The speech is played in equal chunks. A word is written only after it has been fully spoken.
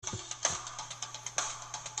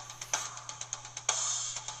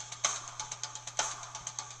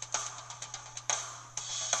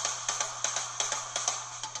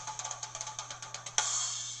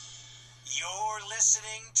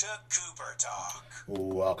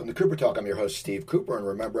Welcome to Cooper Talk. I'm your host, Steve Cooper, and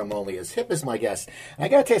remember, I'm only as hip as my guest. And I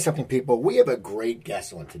got to tell you something, people. We have a great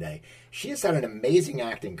guest on today. She has had an amazing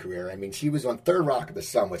acting career. I mean, she was on Third Rock of the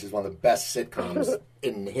Sun, which is one of the best sitcoms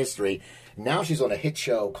in history. Now she's on a hit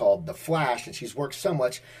show called The Flash, and she's worked so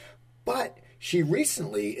much. But she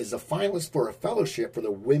recently is a finalist for a fellowship for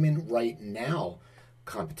the Women Right Now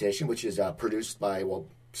competition, which is produced by,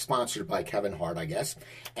 sponsored by Kevin Hart, I guess.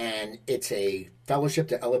 And it's a fellowship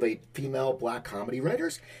to elevate female black comedy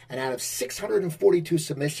writers. And out of 642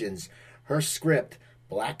 submissions, her script,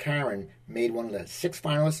 Black Karen, made one of the 6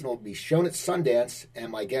 finalists and will be shown at Sundance.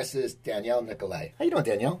 And my guest is Danielle Nicolet. How you doing,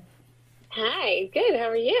 Danielle? Hi, good. How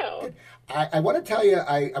are you? Good. I want to tell you,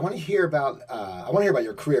 I want to hear about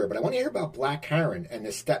your career, but I want to hear about Black Karen and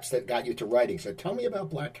the steps that got you to writing. So tell me about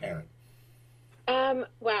Black Karen.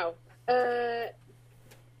 Wow.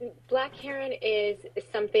 Black Karen is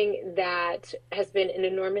something that has been an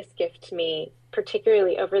enormous gift to me,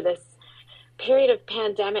 particularly over this period of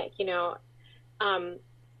pandemic,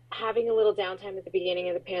 having a little downtime at the beginning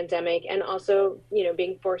of the pandemic and also,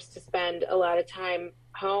 being forced to spend a lot of time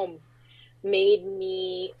home made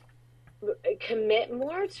me commit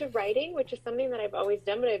more to writing, which is something that I've always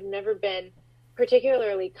done, but I've never been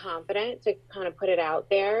particularly confident to kind of put it out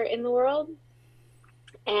there in the world.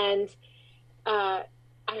 And,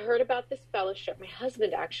 I heard about this fellowship. My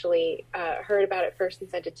husband actually heard about it first and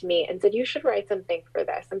sent it to me and said, you should write something for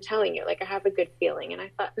this. I'm telling you, I have a good feeling. And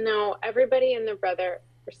I thought, no, everybody and their brother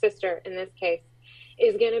or sister in this case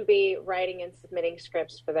is going to be writing and submitting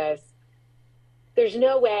scripts for this. There's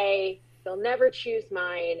no way they'll never choose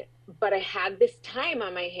mine, but I had this time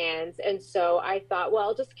on my hands. And so I thought, well,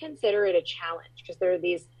 I'll just consider it a challenge because there are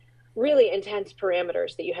these really intense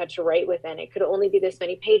parameters that you had to write within. It could only be this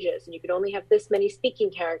many pages and you could only have this many speaking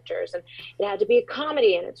characters and it had to be a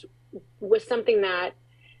comedy. And it was something that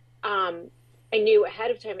I knew ahead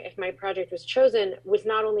of time if my project was chosen was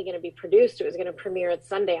not only going to be produced, it was going to premiere at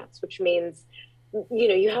Sundance, which means,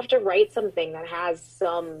 you have to write something that has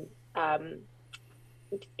some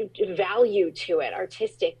value to it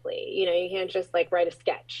artistically. You can't just write a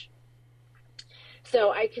sketch.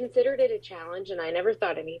 So I considered it a challenge and I never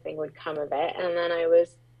thought anything would come of it. And then I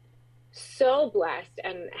was so blessed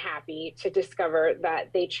and happy to discover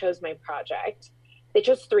that they chose my project. They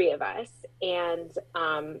chose 3 of us, and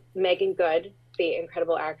Megan Good, the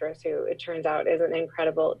incredible actress who it turns out is an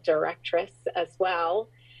incredible directress as well.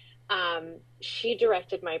 She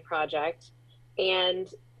directed my project. And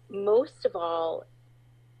most of all,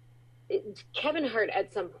 Kevin Hart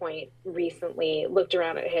at some point recently looked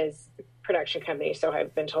around at his production company, so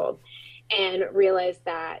I've been told, and realized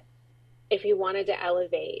that if he wanted to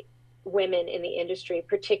elevate women in the industry,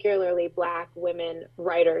 particularly Black women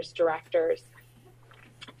writers, directors,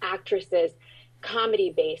 actresses,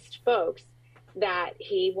 comedy-based folks, that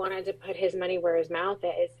he wanted to put his money where his mouth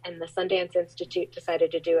is, and the Sundance Institute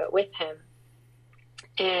decided to do it with him.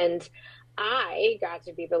 And I got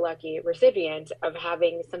to be the lucky recipient of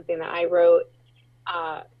having something that I wrote,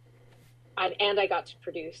 and I got to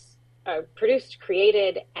produced,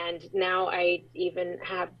 created, and now I even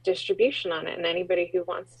have distribution on it, and anybody who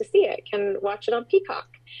wants to see it can watch it on Peacock.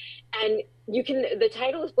 And the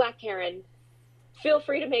title is Black Karen. Feel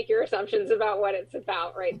free to make your assumptions about what it's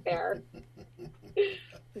about right there.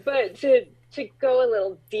 But to go a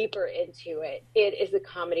little deeper into it, it is a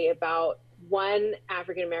comedy about one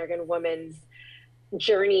African-American woman's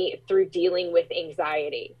journey through dealing with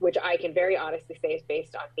anxiety, which I can very honestly say is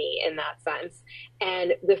based on me in that sense.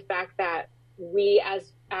 And the fact that we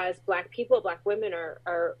as Black people, Black women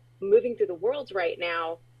are moving through the world right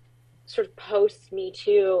now, sort of post Me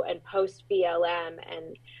Too and post BLM.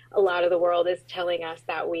 And a lot of the world is telling us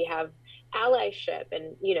that we have allyship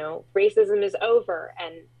and, racism is over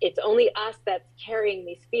and it's only us that's carrying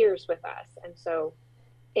these fears with us. And so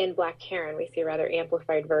in Black Karen, we see a rather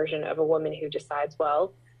amplified version of a woman who decides,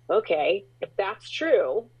 well, okay, if that's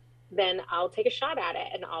true, then I'll take a shot at it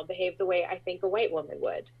and I'll behave the way I think a white woman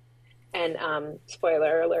would. And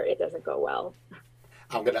spoiler alert, it doesn't go well.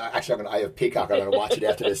 I have Peacock. I'm going to watch it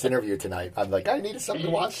after this interview tonight. I'm like, I needed something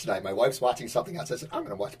to watch tonight. My wife's watching something else. I said, I'm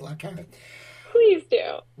going to watch Black Karen. Please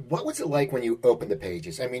do. What was it like when you opened the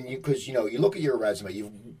pages? I mean, because you look at your resume,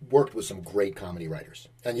 you've worked with some great comedy writers,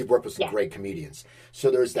 and you've worked with some great comedians.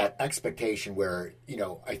 So there's that expectation where,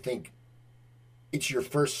 I think it's your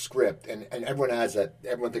first script, and everyone has that.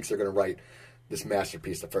 Everyone thinks they're going to write this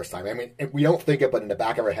masterpiece the first time. I mean, we don't think it, but in the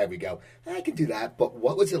back of our head we go, I can do that. But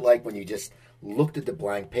what was it like when you just looked at the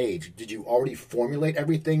blank page? Did you already formulate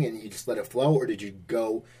everything and you just let it flow, or did you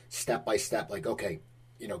go step by step, like, okay,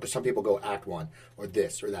 because some people go act one or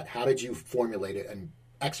this or that. How did you formulate it and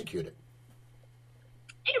execute it?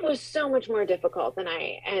 It was so much more difficult than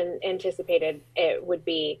anticipated it would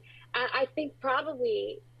be. I think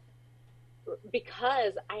probably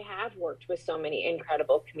because I have worked with so many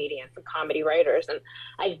incredible comedians and comedy writers, and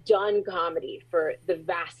I've done comedy for the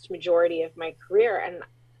vast majority of my career. And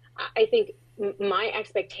I think my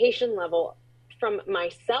expectation level from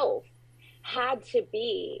myself had to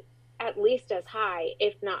be at least as high,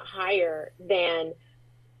 if not higher, than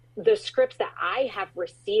the scripts that I have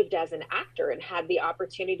received as an actor and had the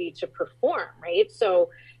opportunity to perform, right? So,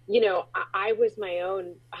 I was my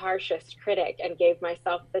own harshest critic and gave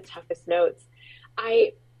myself the toughest notes.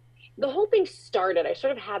 The whole thing started, I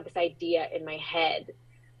sort of had this idea in my head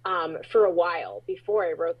for a while before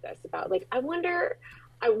I wrote this about like, I wonder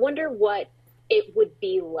what it would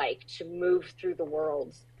be like to move through the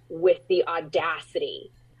world with the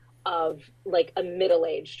audacity of like a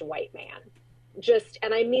middle-aged white man.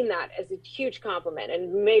 And I mean that as a huge compliment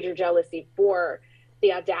and major jealousy for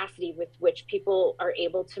the audacity with which people are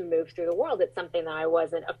able to move through the world. It's something that I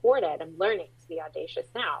wasn't afforded. I'm learning to be audacious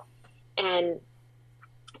now. And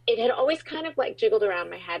it had always kind of like jiggled around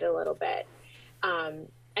my head a little bit.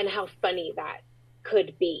 And how funny that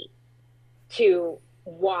could be to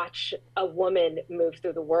watch a woman move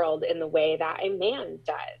through the world in the way that a man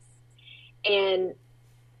does. And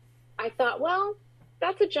I thought, well,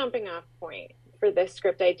 that's a jumping off point for this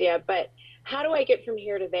script idea, but how do I get from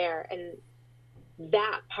here to there? And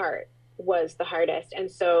that part was the hardest.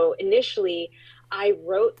 And so initially I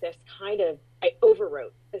overwrote this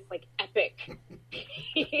like epic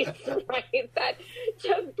piece, right? That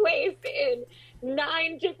took place in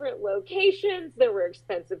 9 different locations. There were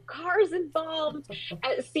expensive cars involved.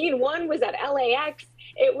 Scene 1 was at LAX.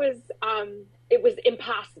 It was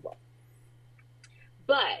impossible.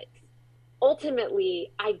 But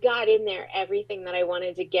ultimately, I got in there everything that I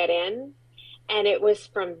wanted to get in. And it was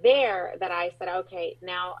from there that I said, okay,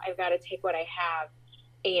 now I've got to take what I have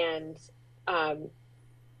and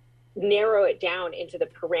narrow it down into the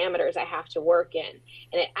parameters I have to work in.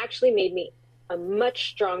 And it actually made me a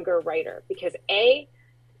much stronger writer because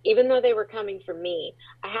even though they were coming from me,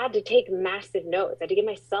 I had to take massive notes. I had to give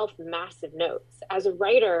myself massive notes. As a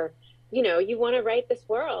writer, you want to write this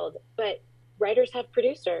world, but writers have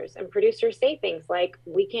producers, and producers say things like,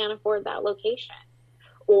 we can't afford that location,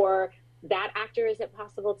 or that actor isn't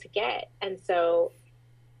possible to get. And so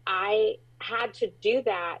I had to do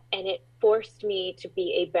that, and it forced me to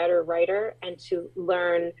be a better writer and to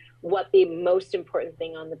learn what the most important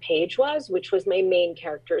thing on the page was, which was my main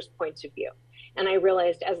character's point of view. And I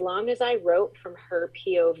realized as long as I wrote from her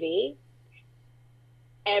POV,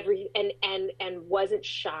 and wasn't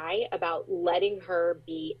shy about letting her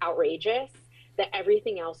be outrageous, that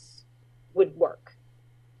everything else would work.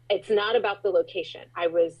 It's not about the location.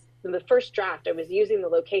 In the first draft, I was using the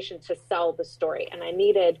location to sell the story, and I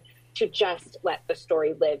needed to just let the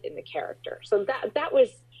story live in the character. So that was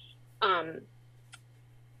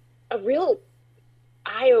a real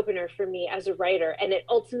eye-opener for me as a writer, and it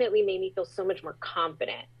ultimately made me feel so much more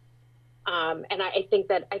confident. And I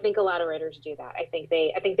think a lot of writers do that. I think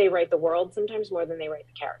they write the world sometimes more than they write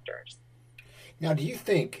the characters. Now, do you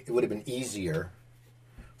think it would have been easier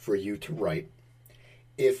for you to write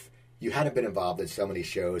if you hadn't been involved in so many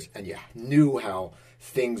shows and you knew how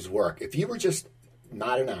things work? If you were just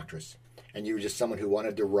not an actress and you were just someone who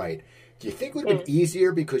wanted to write, do you think it would have been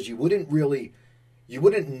easier because you wouldn't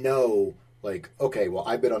know, like, okay, well,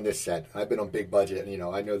 I've been on this set, I've been on big budget, and,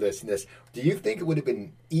 I know this and this. Do you think it would have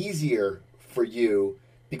been easier for you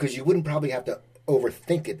because you wouldn't probably have to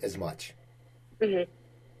overthink it as much? Mm-hmm.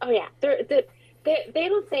 Oh, yeah. They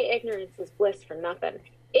don't say ignorance is bliss for nothing.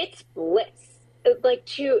 It's bliss. Like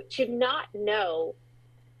to not know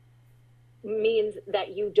means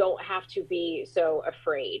that you don't have to be so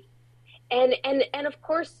afraid. And of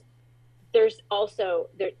course, there's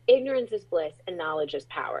ignorance is bliss and knowledge is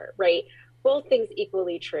power, right? Both things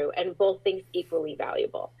equally true and both things equally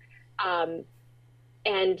valuable.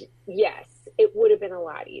 And yes, it would have been a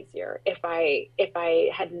lot easier if I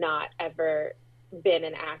had not ever been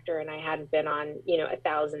an actor and I hadn't been on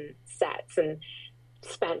 1,000 sets and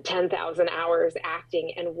spent 10,000 hours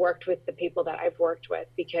acting and worked with the people that I've worked with,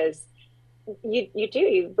 because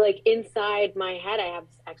you like inside my head I have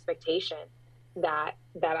this expectation that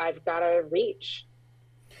I've got to reach.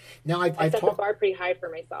 Now I set the bar pretty high for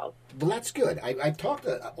myself. Well, that's good. I've talked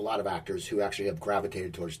to a lot of actors who actually have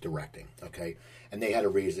gravitated towards directing. Okay, and they had a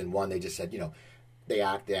reason. One, they just said they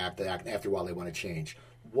act. After a while, they want to change.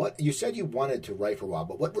 What you said you wanted to write for a while,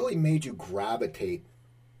 but what really made you gravitate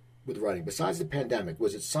with writing? Besides the pandemic,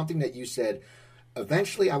 was it something that you said,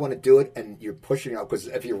 eventually I want to do it, and you're pushing out, because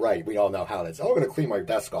if you're right, we all know how that's, oh, I'm going to clean my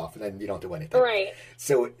desk off, and then you don't do anything. Right.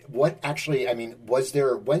 So what actually, I mean,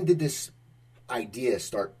 when did this idea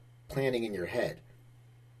start planning in your head?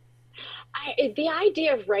 The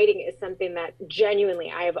idea of writing is something that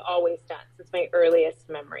genuinely I have always done since my earliest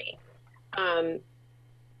memory.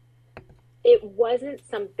 It wasn't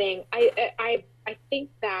something, I think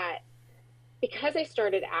that because I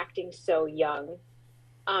started acting so young,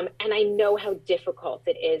 and I know how difficult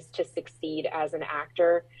it is to succeed as an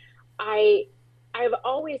actor, I've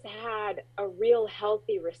always had a real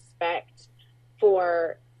healthy respect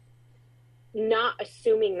for not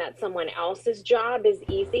assuming that someone else's job is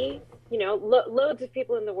easy. You know, loads of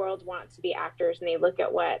people in the world want to be actors, and they look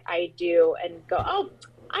at what I do and go, oh,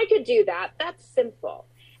 I could do that. That's simple.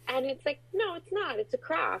 And it's like, no, it's not. It's a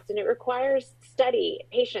craft, and it requires study,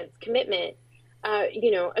 patience, commitment,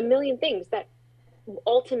 a million things that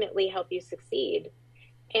ultimately help you succeed.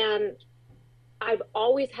 And I've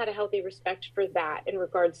always had a healthy respect for that in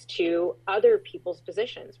regards to other people's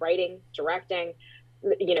positions, writing, directing,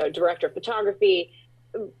 director of photography,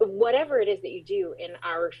 whatever it is that you do in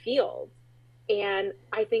our field. And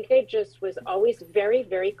I think I just was always very,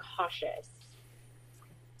 very cautious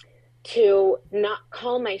to not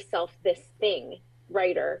call myself this thing,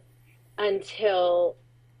 writer, until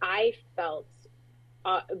I felt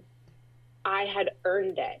I had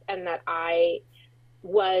earned it, and that I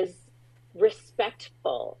was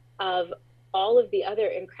respectful of all of the other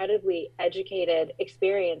incredibly educated,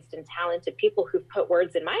 experienced, and talented people who've put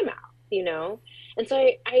words in my mouth, And so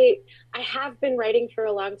I have been writing for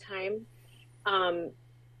a long time,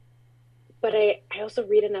 but I also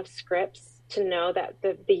read enough scripts to know that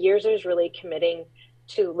the years I was really committing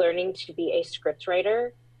to learning to be a script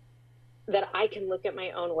writer, that I can look at my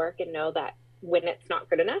own work and know that when it's not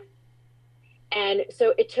good enough. And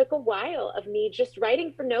so it took a while of me just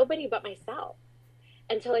writing for nobody but myself,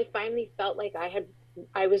 until I finally felt like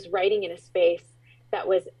I was writing in a space that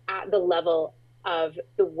was at the level of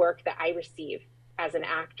the work that I receive as an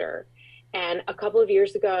actor. And a couple of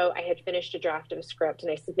years ago, I had finished a draft of a script,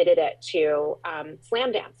 and I submitted it to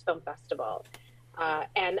Slamdance Film Festival.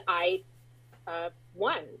 And I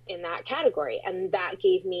won in that category. And that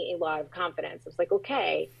gave me a lot of confidence. I was like,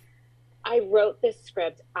 okay, I wrote this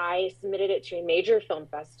script. I submitted it to a major film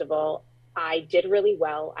festival. I did really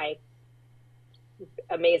well. I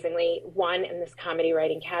amazingly won in this comedy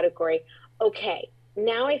writing category. Okay,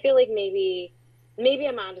 now I feel like maybe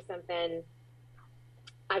I'm onto something.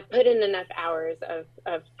 I've put in enough hours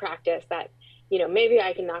of practice that, maybe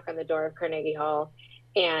I can knock on the door of Carnegie Hall.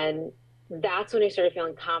 And that's when I started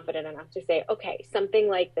feeling confident enough to say, okay, something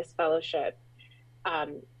like this fellowship,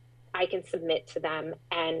 I can submit to them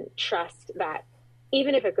and trust that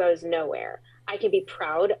even if it goes nowhere, I can be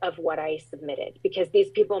proud of what I submitted, because these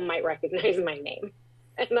people might recognize my name.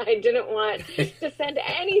 And I didn't want to send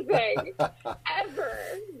anything ever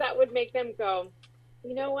that would make them go,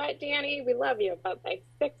 you know what, Danny, we love you, but like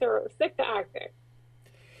stick to acting.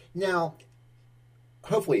 Now,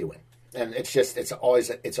 hopefully you win. And it's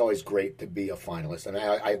always great to be a finalist. And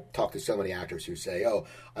I talk to so many actors who say, oh,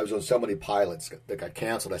 I was on so many pilots that got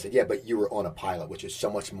canceled. I said, yeah, but you were on a pilot, which is so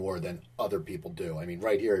much more than other people do. I mean,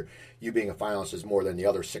 right here, you being a finalist is more than the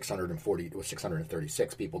other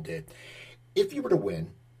 636 people did. If you were to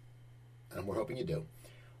win, and we're hoping you do.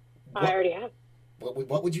 I already have.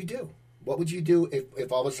 What would you do? What would you do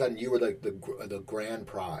if all of a sudden you were the grand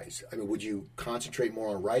prize? I mean, would you concentrate more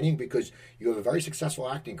on writing, because you have a very successful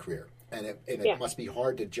acting career? And it must be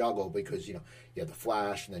hard to juggle, because you have the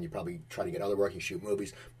Flash, and then you probably try to get other work, you shoot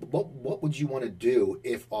movies. But what would you want to do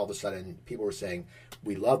if all of a sudden people were saying,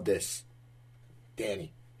 we love this,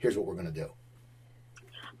 Danny, here's what we're going to do?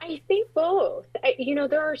 I think both.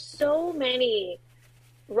 There are so many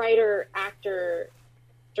writer, actor,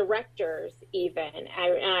 directors even.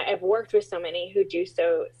 I've worked with so many who do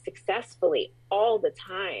so successfully all the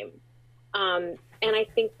time. And I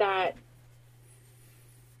think that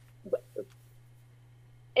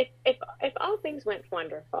if all things went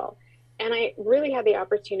wonderful, and I really had the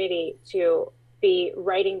opportunity to be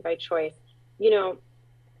writing by choice,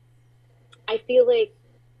 I feel like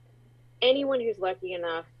anyone who's lucky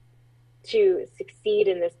enough to succeed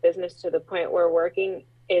in this business to the point where working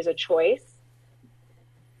is a choice,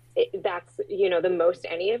 that's, the most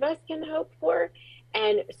any of us can hope for.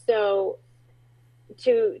 And so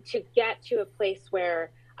to get to a place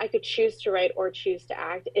where I could choose to write or choose to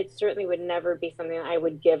act, it certainly would never be something that I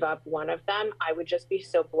would give up one of them. I would just be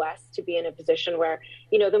so blessed to be in a position where,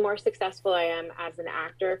 the more successful I am as an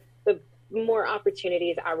actor, the more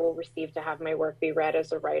opportunities I will receive to have my work be read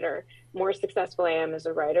as a writer, more successful I am as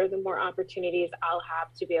a writer, the more opportunities I'll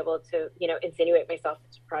have to be able to, insinuate myself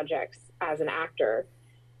into projects as an actor.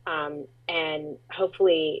 And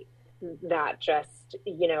hopefully that just,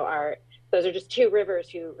 those are just two rivers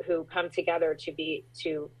who come together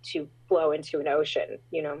to flow into an ocean.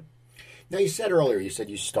 Now, you said earlier, you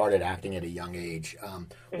started acting at a young age.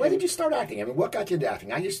 When did you start acting? I mean, what got you into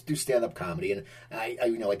acting? I used to do stand-up comedy, and I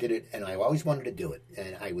did it, and I always wanted to do it.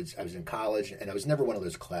 And I was in college, and I was never one of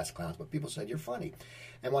those class clowns, but people said, you're funny.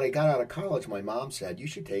 And when I got out of college, my mom said, you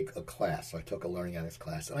should take a class. So I took a learning arts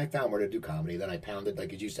class, and I found where to do comedy. Then I pounded,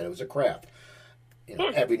 like as you said, it was a craft.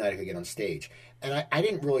 Every night I could get on stage. And I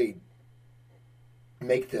didn't really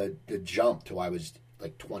make the jump till I was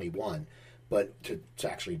like 21, but to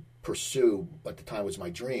actually pursue at the time was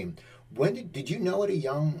my dream. When did you know at a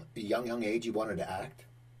young age you wanted to act?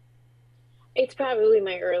 It's probably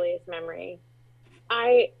my earliest memory.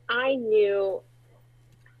 I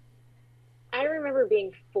remember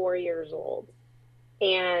being 4 years old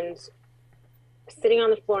and sitting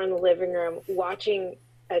on the floor in the living room watching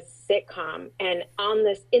a sitcom, and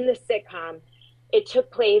in the sitcom, it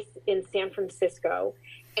took place in San Francisco,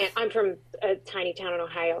 and I'm from a tiny town in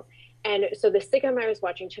Ohio. And so the sitcom I was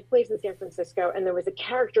watching took place in San Francisco, and there was a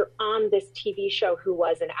character on this TV show who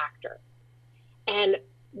was an actor. And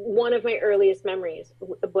one of my earliest memories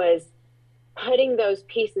was putting those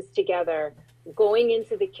pieces together, going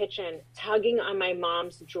into the kitchen, tugging on my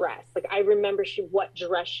mom's dress. Like, I remember what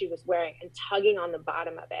dress she was wearing, and tugging on the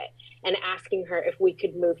bottom of it and asking her if we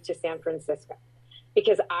could move to San Francisco,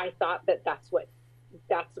 because I thought that's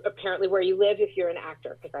apparently where you live if you're an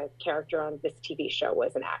actor, because a character on this TV show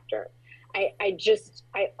was an actor. I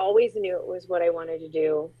always knew it was what I wanted to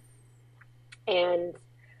do. And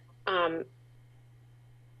I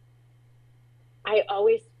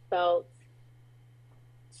always felt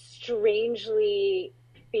strangely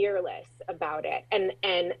fearless about it. And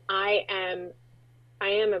I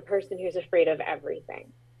am a person who's afraid of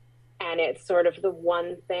everything. And it's sort of the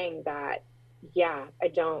one thing that,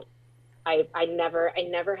 I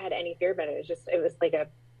never had any fear about it. It was like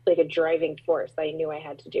a driving force. I knew I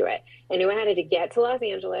had to do it. I knew I had to get to Los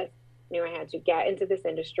Angeles, knew I had to get into this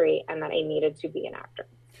industry, and that I needed to be an actor.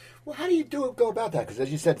 Well, how do you go about that? Because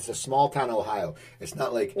as you said, it's a small town, Ohio. It's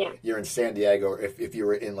not like you're in San Diego, or if you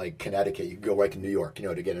were in like Connecticut, you could go right to New York,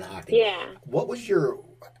 to get an acting. Yeah.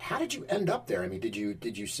 How did you end up there? I mean, did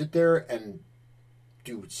you sit there and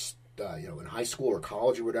do, in high school or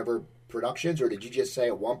college or whatever productions, or did you just say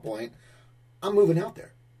at one point, I'm moving out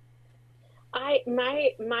there?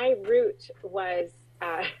 My route was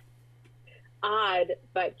odd,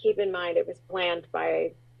 but keep in mind it was planned by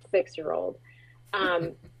a 6-year-old.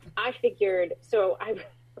 I figured, so I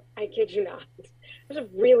kid you not, I was a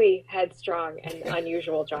really headstrong and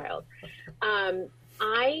unusual child.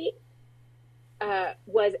 I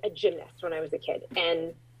was a gymnast when I was a kid,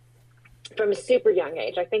 and from a super young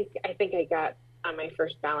age. I think I got on my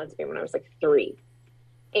first balance beam when I was like 3.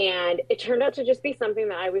 And it turned out to just be something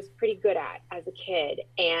that I was pretty good at as a kid.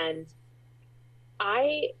 And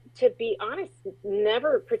I, to be honest,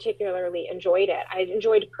 never particularly enjoyed it. I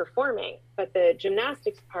enjoyed performing, but the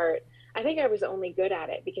gymnastics part, I think I was only good at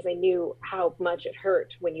it because I knew how much it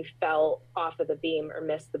hurt when you fell off of the beam or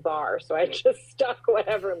missed the bar. So I just stuck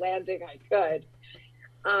whatever landing I could.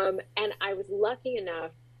 And I was lucky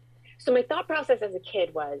enough. So my thought process as a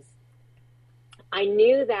kid was, I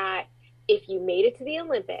knew that if you made it to the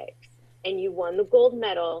Olympics and you won the gold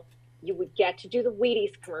medal, you would get to do the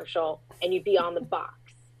Wheaties commercial and you'd be on the box.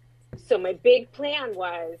 So my big plan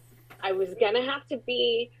was I was going to have to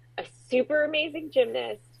be a super amazing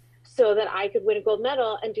gymnast so that I could win a gold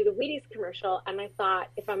medal and do the Wheaties commercial. And I thought,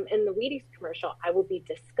 if I'm in the Wheaties commercial, I will be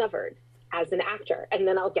discovered as an actor, and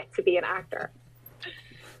then I'll get to be an actor.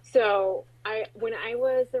 So when I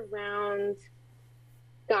was around,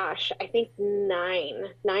 I think nine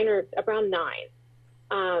or around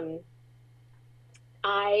 9,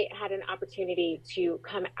 I had an opportunity to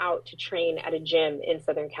come out to train at a gym in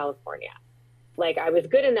Southern California. Like, I was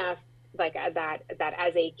good enough, like that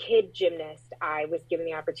as a kid gymnast, I was given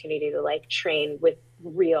the opportunity to like train with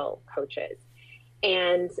real coaches.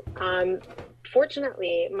 And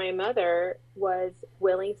fortunately, my mother was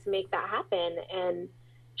willing to make that happen. And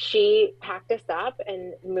she packed us up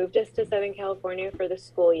and moved us to Southern California for the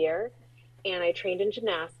school year. And I trained in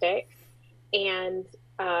gymnastics. And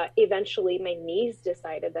eventually my knees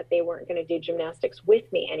decided that they weren't going to do gymnastics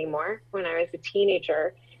with me anymore when I was a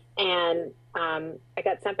teenager. And I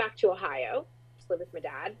got sent back to Ohio to live with my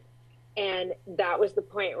dad. And that was the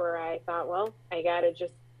point where I thought, well, I got to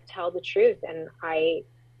just tell the truth. And I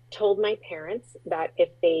told my parents that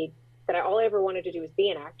all I ever wanted to do was be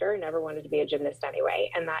an actor, never wanted to be a gymnast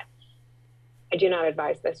anyway, and that I do not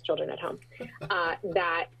advise this, children at home,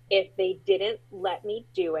 that if they didn't let me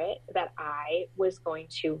do it, that I was going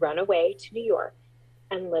to run away to New York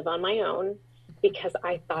and live on my own, because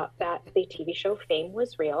I thought that the TV show Fame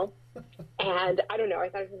was real. And I don't know, I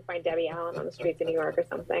thought I was going to find Debbie Allen on the streets of New York or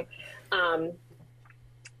something.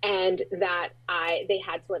 And that they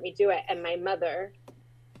had to let me do it. And my mother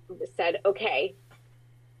said, okay.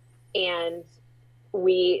 And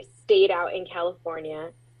we stayed out in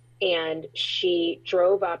California, and she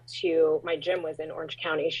drove up to, my gym was in Orange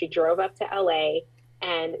County. She drove up to LA,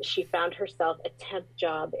 and she found herself a temp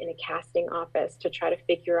job in a casting office to try to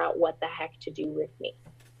figure out what the heck to do with me.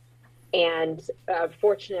 And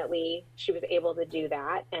fortunately, she was able to do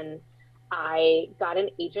that. And I got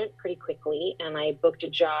an agent pretty quickly, and I booked a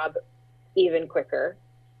job even quicker,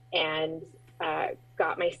 and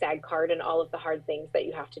got my SAG card and all of the hard things that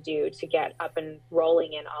you have to do to get up and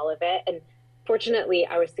rolling in all of it. And fortunately,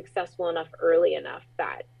 I was successful enough early enough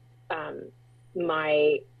that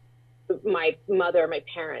my mother, my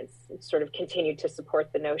parents sort of continued to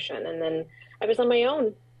support the notion. And then I was on my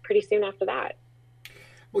own pretty soon after that.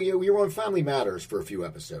 Well, you were on Family Matters for a few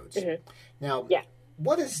episodes. Mm-hmm. Now, yeah.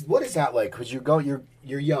 What is that like? Because you're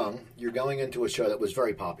young, you're going into a show that was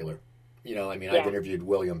very popular. You know, I mean, I've interviewed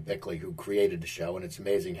William Bickley, who created the show, and it's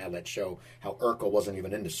amazing how Urkel wasn't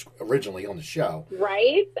even originally on the show.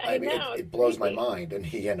 Right? I mean, know. It blows my mind, and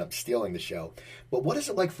he ended up stealing the show. But what is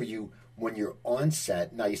it like for you when you're on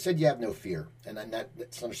set? Now, you said you have no fear, and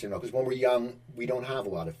that's understandable, because when we're young, we don't have a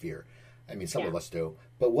lot of fear. I mean, some of us do.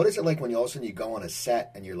 But what is it like when all of a sudden you go on a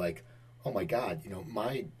set and you're like, oh my God, you know,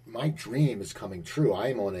 my dream is coming true. I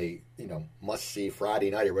am on a, you know, must-see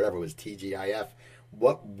Friday night or whatever it was, TGIF.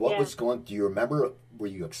 What was going? Do you remember? Were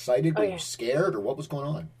you excited? Were you scared, or what was going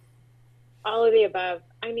on? All of the above.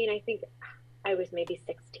 I mean, I think I was maybe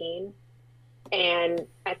 16, and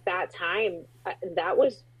at that time, that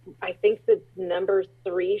was, I think, the number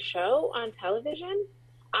 3 show on television.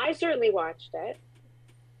 I certainly watched it,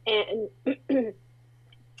 and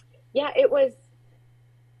yeah, it was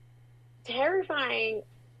terrifying,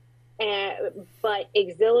 but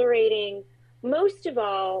exhilarating. Most of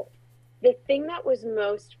all, the thing that was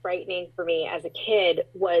most frightening for me as a kid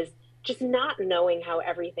was just not knowing how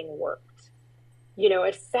everything worked. You know,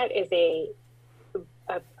 a set is a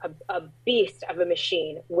beast of a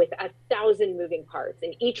machine with 1,000 moving parts,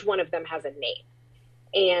 and each one of them has a name.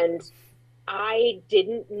 And I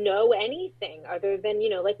didn't know anything other than, you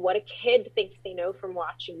know, like what a kid thinks they know from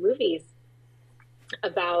watching movies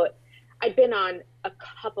about. I'd been on a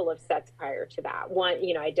couple of sets prior to that. One,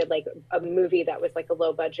 you know, I did like a movie that was like a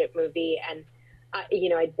low budget movie, and you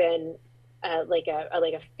know, I'd been like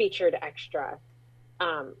a featured extra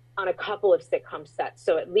on a couple of sitcom sets.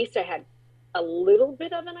 So at least I had a little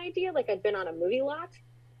bit of an idea. Like I'd been on a movie lot,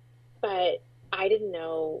 but I didn't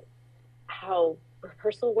know how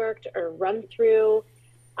rehearsal worked or run through.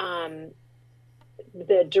 The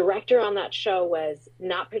director on that show was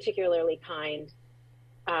not particularly kind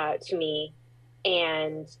to me,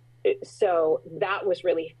 and so that was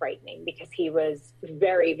really frightening because he was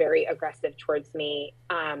very, very aggressive towards me,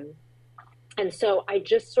 and so I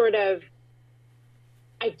just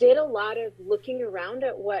I did a lot of looking around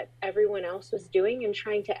at what everyone else was doing and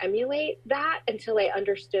trying to emulate that until I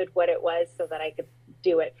understood what it was so that I could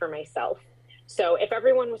do it for myself. So if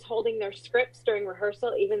everyone was holding their scripts during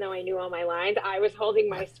rehearsal, even though I knew all my lines, I was holding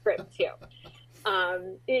my script too.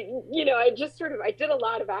 You know, I did a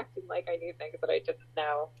lot of acting like I knew things that I didn't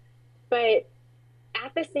know. But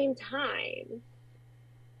at the same time,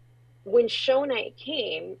 when show night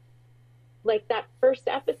came, like that first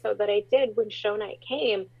episode that I did when show night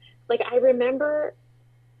came, like I remember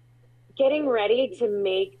getting ready to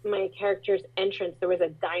make my character's entrance. There was a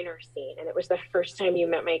diner scene, and it was the first time you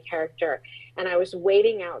met my character. And I was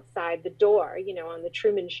waiting outside the door, you know, on the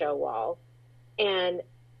Truman Show wall. And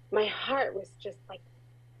my heart was just like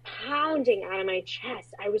pounding out of my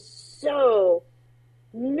chest. I was so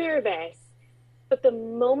nervous. But the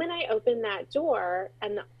moment I opened that door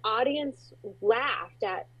and the audience laughed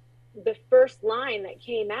at the first line that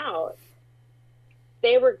came out,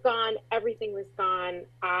 they were gone. Everything was gone.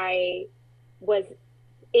 I was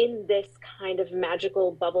in this kind of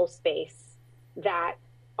magical bubble space that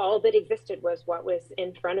all that existed was what was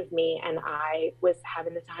in front of me, and I was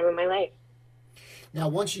having the time of my life. Now,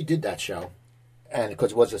 once you did that show, And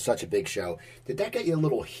because it was such a big show, did that get you a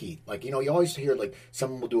little heat? Like, you always hear, like,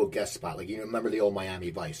 someone will do a guest spot. Like, remember the old Miami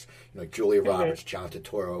Vice? Like Julia Roberts, John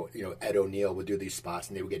Turturro, Ed O'Neill would do these spots,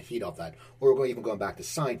 and they would get heat off that. Or even going back to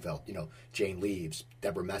Seinfeld, Jane Leeves,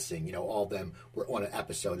 Deborah Messing, all of them were on an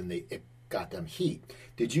episode, and it got them heat.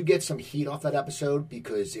 Did you get some heat off that episode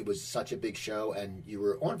because it was such a big show, and you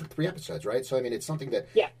were on for 3 episodes, right? So, I mean, it's something that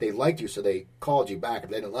they liked you, so they called you back. If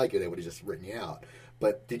they didn't like you, they would have just written you out.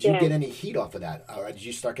 But did you get any heat off of that? Or did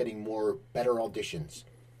you start getting better auditions?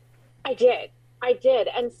 I did.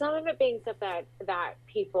 And some of it being stuff that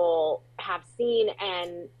people have seen,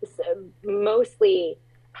 and mostly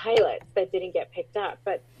pilots that didn't get picked up,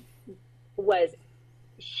 but was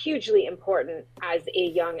hugely important as a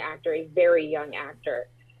young actor, a very young actor,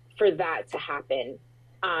 for that to happen.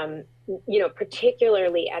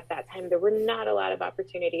 Particularly at that time, there were not a lot of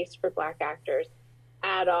opportunities for Black actors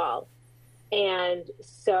at all. And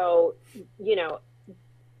so,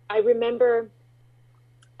 I remember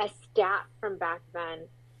a stat from back then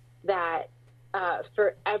that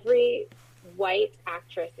for every white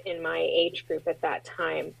actress in my age group at that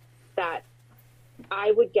time, that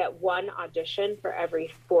I would get 1 audition for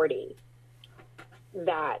every 40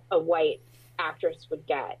 that a white actress would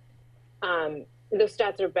get. Those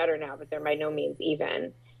stats are better now, but they're by no means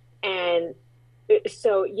even. And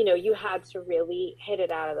so, you had to really hit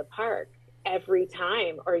it out of the park every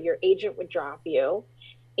time, or your agent would drop you.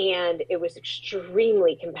 And it was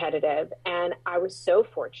extremely competitive. And I was so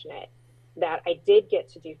fortunate that I did get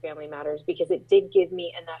to do Family Matters, because it did give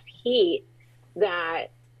me enough heat that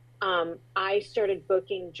I started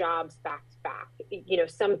booking jobs back to back,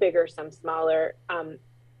 some bigger, some smaller,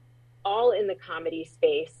 all in the comedy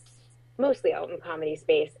space, mostly out in the comedy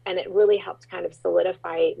space. And it really helped kind of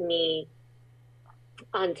solidify me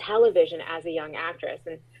on television as a young actress.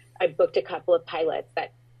 And I booked a couple of pilots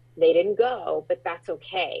that they didn't go, but that's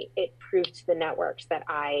okay. It proved to the networks that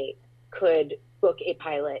I could book a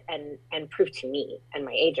pilot and prove to me and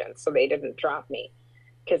my agents, so they didn't drop me,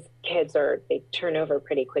 because kids they turn over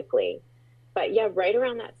pretty quickly. But yeah, right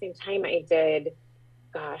around that same time, I did,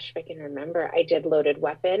 gosh, if I can remember, I did Loaded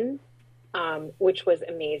Weapon, which was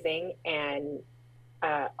amazing. And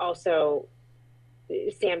also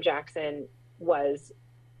Sam Jackson was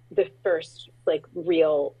the first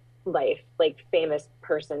real life famous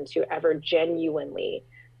person to ever genuinely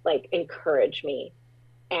encourage me,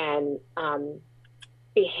 and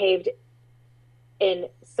behaved in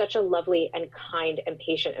such a lovely and kind and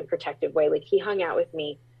patient and protective way. He hung out with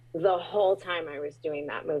me the whole time I was doing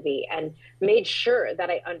that movie, and made sure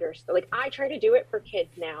that I understood. I try to do it for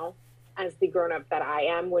kids now, as the grown-up that I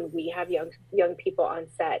am. When we have young people on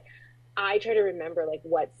set, I try to remember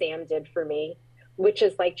what Sam did for me, which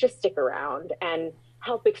is just stick around and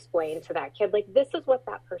help explain to that kid, this is what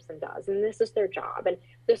that person does, and this is their job, and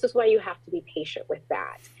this is why you have to be patient with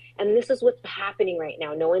that, and this is what's happening right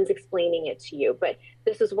now. No one's explaining it to you, but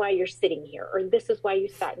this is why you're sitting here, or this is why you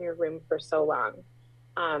sat in your room for so long.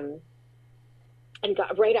 And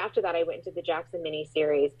right after that, I went into the Jackson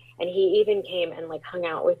miniseries, and he even came and hung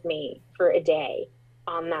out with me for a day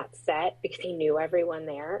on that set, because he knew everyone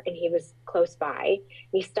there, and he was close by.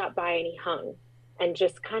 He stopped by and he hung, and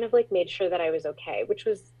just kind of made sure that I was okay, which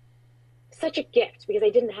was such a gift, because I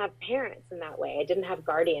didn't have parents in that way. I didn't have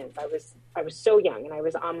guardians. I was so young, and I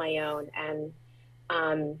was on my own. And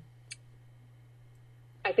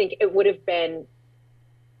I think it would have been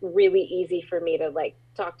really easy for me to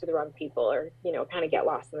talk to the wrong people, or, kind of get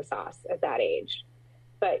lost in the sauce at that age.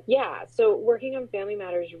 But yeah, so working on Family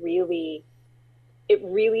Matters really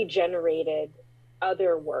generated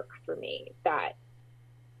other work for me that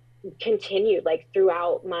continued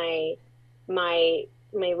throughout my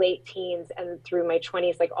late teens and through my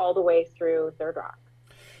 20s, all the way through Third Rock.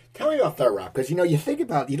 Tell me about Third Rock, because you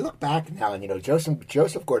look back now, and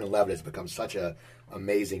Joseph Gordon-Levitt has become such a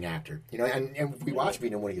amazing actor, and we watch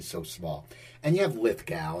him when he is so small, and you have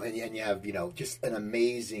Lithgow, and you have just an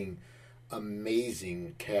amazing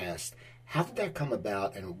cast. How did that come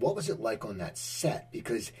about, and what was it like on that set?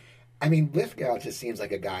 Because Lithgow just seems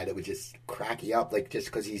like a guy that would just crack you up, just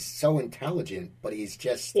because he's so intelligent, but he's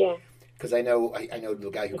just, because I know the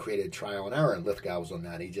guy who created Trial and Error, and Lithgow was on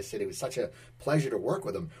that. He just said it was such a pleasure to work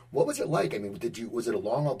with him. What was it like? Was it a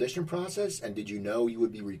long audition process, and did you know you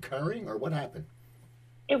would be recurring, or what happened?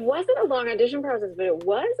 It wasn't a long audition process, but it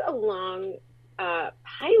was a long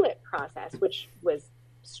pilot process, which was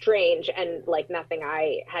strange and nothing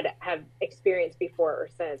I have experienced before or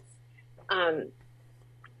since.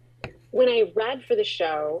 When I read for the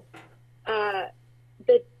show,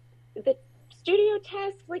 the studio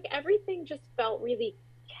test, everything just felt really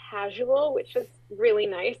casual, which is really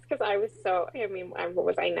nice because what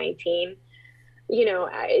was I, 19?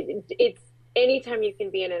 It's anytime you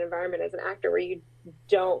can be in an environment as an actor where you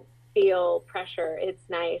don't feel pressure, it's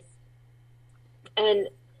nice. And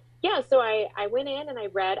yeah, so I went in and I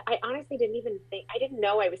read. I honestly I didn't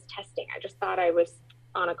know I was testing. I just thought I was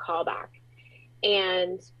on a callback,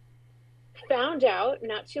 and found out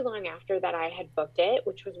not too long after that I had booked it,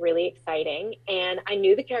 which was really exciting. And I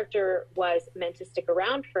knew the character was meant to stick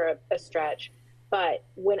around for a stretch. But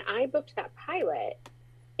when I booked that pilot,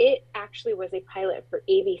 it actually was a pilot for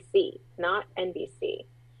ABC, not NBC.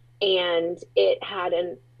 And it had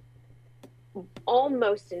an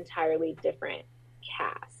almost entirely different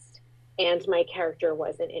cast. And my character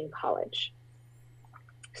wasn't in college.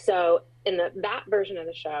 So in that version of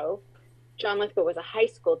the show, John Lithgow was a high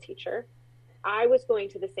school teacher. I was going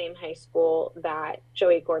to the same high school that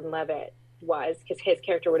Joey Gordon-Levitt was, because his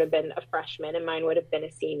character would have been a freshman and mine would have been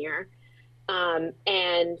a senior. And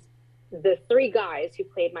the three guys who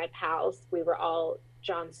played my pals, we were all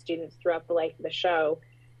John's students throughout the life of the show.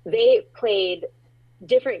 They played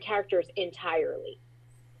different characters entirely.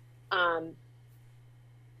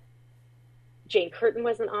 Jane Curtin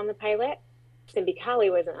wasn't on the pilot. Cindy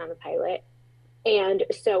Colley wasn't on the pilot. And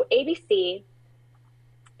so ABC,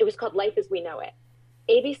 it was called Life as We Know It.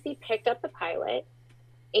 ABC picked up the pilot,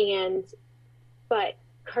 but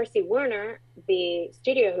Carsey Werner, the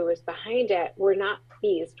studio who was behind it, were not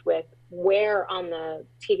pleased with where on the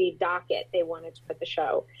TV docket they wanted to put the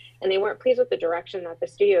show. And they weren't pleased with the direction that the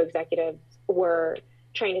studio executives were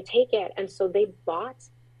trying to take it. And so they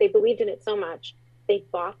believed in it so much, they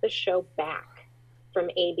bought the show back from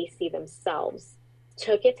ABC themselves,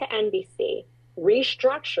 took it to NBC,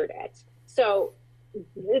 restructured it. So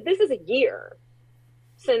this is a year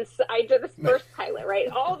since I did this first pilot, right?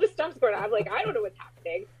 All this stuff's going on. I'm like, I don't know what's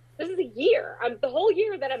happening. This is a year. The whole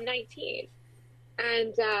year that I'm 19.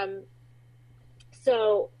 And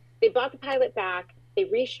so they bought the pilot back. They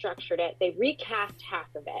restructured it. They recast half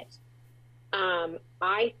of it.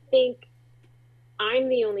 I think I'm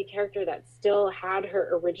the only character that still had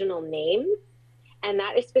her original name. And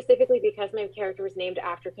that is specifically because my character was named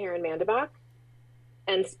after Karen Mandebach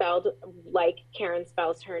and spelled like Karen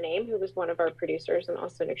spells her name, who was one of our producers and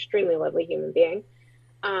also an extremely lovely human being.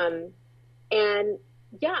 And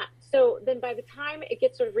yeah, so then by the time it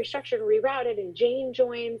gets sort of restructured and rerouted and Jane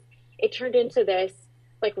joins, it turned into this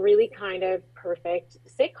like really kind of perfect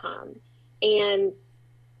sitcom. And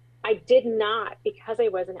I did not, because I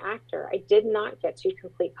was an actor, I did not get to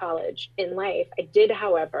complete college in life. I did,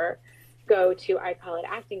 however, go to, I call it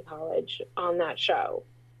acting college on that show.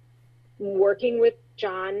 Working with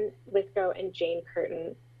John Lithgow and Jane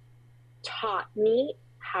Curtin taught me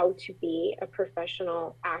how to be a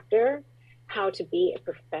professional actor, how to be a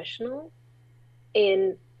professional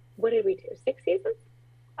in, what did we do, 6 seasons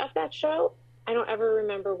of that show? I don't ever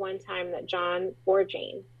remember one time that John or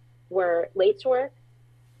Jane were late to work,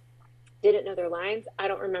 didn't know their lines. I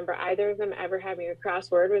don't remember either of them ever having a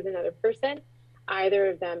crossword with another person,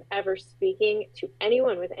 either of them ever speaking to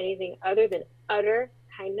anyone with anything other than utter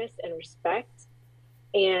kindness and respect.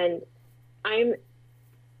 And I'm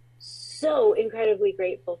so incredibly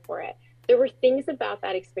grateful for it. There were things about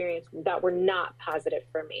that experience that were not positive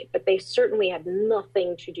for me, but they certainly had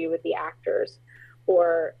nothing to do with the actors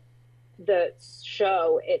or the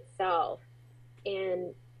show itself.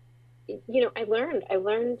 And, you know, I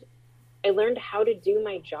learned how to do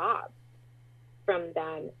my job from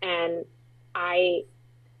them. And I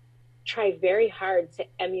try very hard to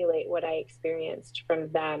emulate what I experienced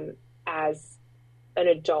from them as an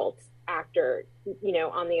adult actor, you know,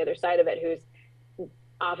 on the other side of it, who's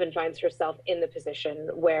often finds herself in the position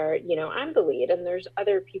where, you know, I'm the lead and there's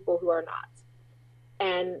other people who are not.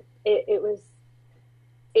 And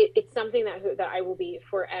it's something that I will be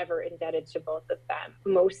forever indebted to both of them,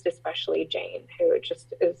 most especially Jane, who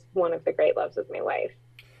just is one of the great loves of my life.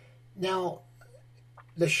 Now,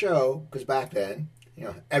 the show, because back then, you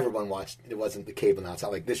know, everyone watched. It wasn't the cable now. It's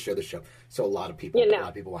not like this show. So a lot of people,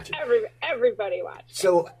 watch it. Everybody watched.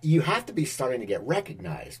 So you have to be starting to get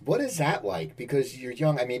recognized. What is that like? Because you're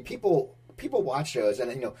young. I mean, people watch shows, and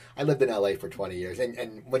you know, I lived in LA for 20 years,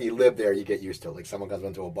 and when you live there, you get used to it. Like someone comes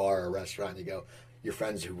into a bar or a restaurant, and you go, your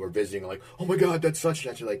friends who were visiting are like, oh my God, that's such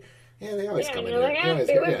and such. You're like, yeah, they always come in here. Like,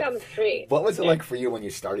 they live down the street. What was it like for you when you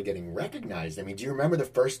started getting recognized? I mean, do you remember the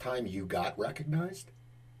first time you got recognized?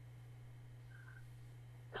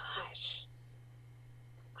 Gosh,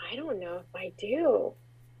 I don't know if I do.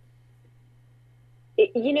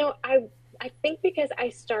 You know, I think because I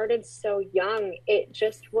started so young, it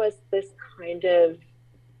just was this kind of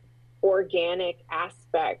organic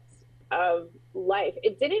aspect of life.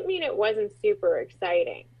 It didn't mean it wasn't super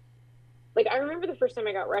exciting. Like, I remember the first time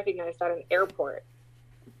I got recognized at an airport,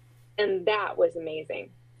 and that was amazing.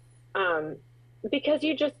 Because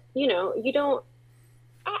you just, you don't,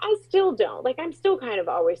 I still don't. Like, I'm still kind of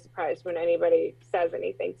always surprised when anybody says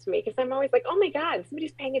anything to me, because I'm always like, oh my God,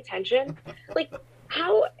 somebody's paying attention. Like,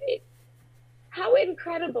 how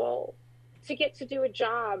incredible to get to do a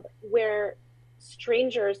job where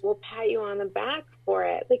strangers will pat you on the back for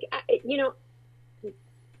it. Like,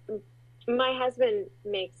 my husband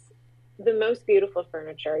makes the most beautiful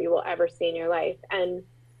furniture you will ever see in your life. And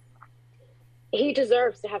he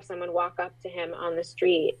deserves to have someone walk up to him on the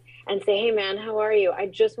street and say, hey man, how are you? I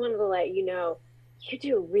just wanted to let you know, you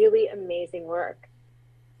do really amazing work.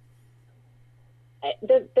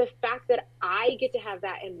 The fact that I get to have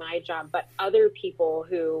that in my job, but other people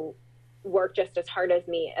who work just as hard as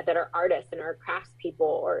me, that are artists and are craftspeople,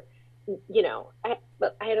 or, I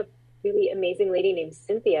had a really amazing lady named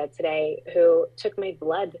Cynthia today who took my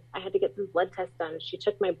blood. I had to get some blood tests done. She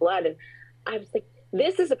took my blood, and I was like,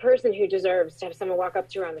 this is a person who deserves to have someone walk up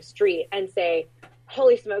to her on the street and say,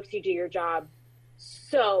 holy smokes, you do your job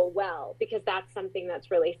so well, because that's something that's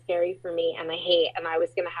really scary for me and I hate, and I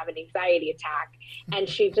was going to have an anxiety attack. And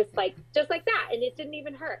she just like that. And it didn't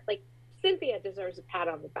even hurt. Like, Cynthia deserves a pat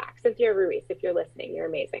on the back. Cynthia Ruiz, if you're listening, you're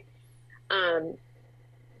amazing.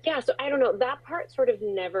 Yeah. So I don't know, that part sort of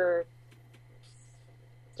never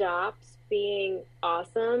stops being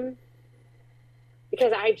awesome,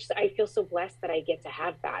 because I feel so blessed that I get to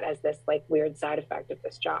have that as this like weird side effect of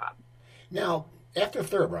this job. Now, after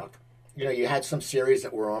Third Rock, you had some series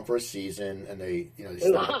that were on for a season, and they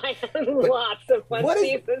lots of fun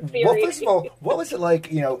season series. Well, first of all, what was it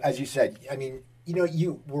like? As you said, I mean,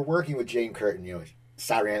 you were working with Jane Curtin.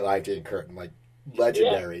 Saturday Night Live, Jane Curtin, like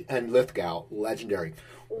legendary, and Lithgow, legendary.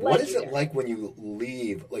 What is it like when you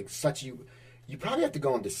leave? Like you probably have to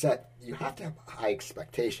go into set. You have to have high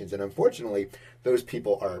expectations, and unfortunately, those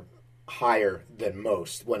people are higher than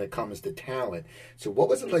most when it comes to talent. So what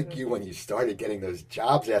was it like you when you started getting those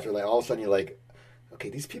jobs after, like, all of a sudden you're like, okay,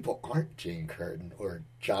 these people aren't Jane Curtin or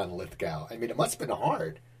John Lithgow? I mean, it must have been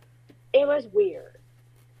hard. It was weird.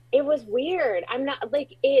 I'm not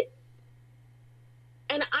like it.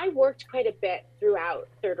 And I worked quite a bit throughout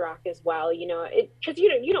Third Rock as well, because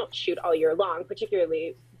you don't shoot all year long,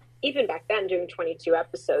 particularly even back then doing 22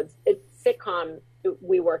 episodes. It's sitcom,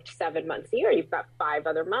 we worked 7 months a year. You've got 5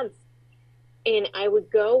 other months. And I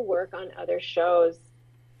would go work on other shows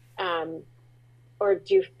or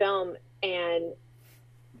do film. And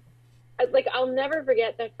like, I'll never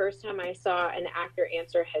forget the first time I saw an actor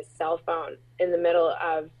answer his cell phone in the middle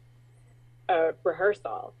of a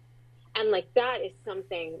rehearsal. And like, that is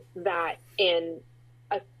something that in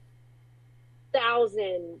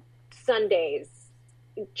 1,000 Sundays,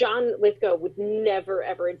 John Lithgow would never,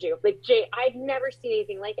 ever do. Like, I'd never seen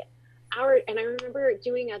anything like it. And I remember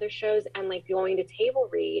doing other shows and like going to table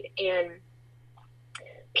read, and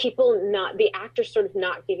the actors sort of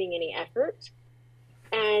not giving any effort.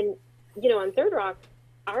 And, on Third Rock,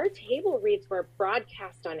 our table reads were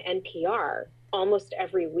broadcast on NPR almost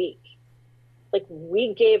every week. Like,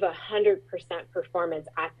 we gave 100% performance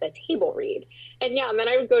at the table read. And yeah, and then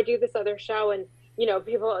I would go do this other show, and,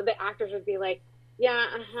 the actors would be like, yeah,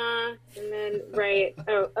 uh-huh. And then, right.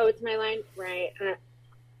 Oh, it's my line. Right.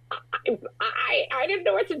 I didn't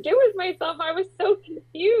know what to do with myself. I was so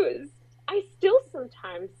confused. I still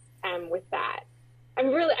sometimes am with that.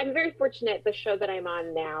 I'm very fortunate. The show that I'm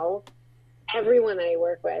on now, everyone that I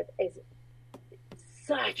work with is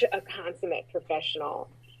such a consummate professional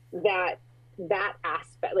that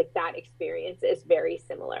aspect, like that experience, is very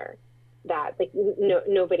similar. That like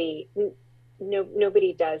nobody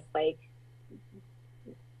does, like,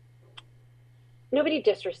 nobody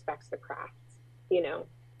disrespects the craft,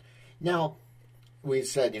 Now, we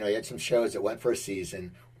said, you had some shows that went for a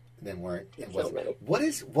season, then weren't. What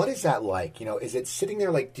is that like? Is it sitting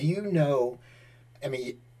there like, I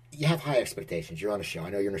mean, you have high expectations. You're on a show. I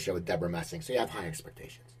know you're on a show with Deborah Messing, so you have high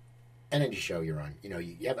expectations. And any show you're on,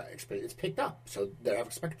 you have it's picked up, so they have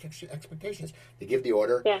expectations. They give the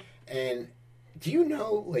order. Yeah. And do you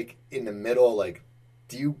know, like, in the middle, like,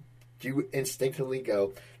 do you instinctively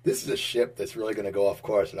go, this is a ship that's really going to go off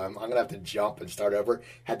course, and I'm going to have to jump and start over?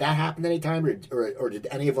 Had that happened any time, or did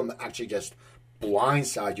any of them actually just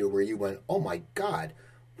blindside you, where you went, oh my God,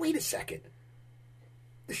 wait a second,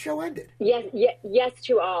 the show ended? Yes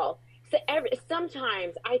to all. So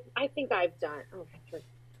sometimes I think I've done, oh, for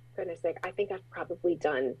goodness sake, I think I've probably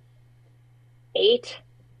done 8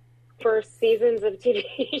 first seasons of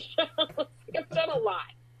TV shows. I've done a lot.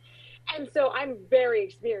 And so I'm very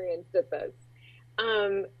experienced at this.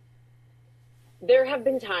 there have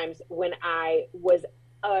been times when I was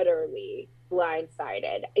utterly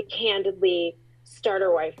blindsided. Candidly,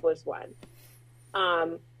 Starter Wife was one.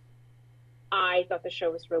 I thought the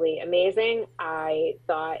show was really amazing. I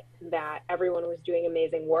thought that everyone was doing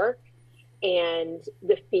amazing work. And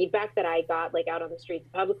the feedback that I got, like out on the streets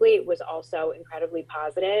publicly, was also incredibly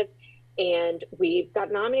positive. And we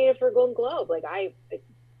got nominated for a Golden Globe. Like I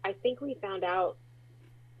think we found out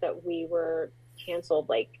that we were canceled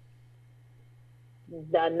like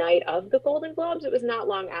the night of the Golden Globes. It was not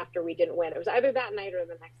long after we didn't win. It was either that night or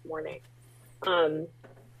the next morning.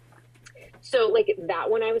 So like that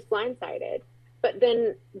one, I was blindsided. But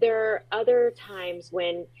then there are other times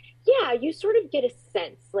when, yeah, you sort of get a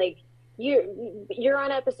sense like you're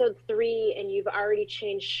on episode 3 and you've already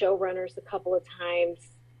changed showrunners a couple of times,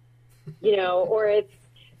 you know, or it's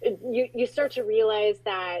you start to realize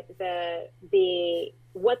that the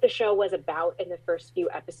what the show was about in the first few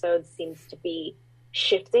episodes seems to be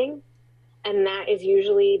shifting, and that is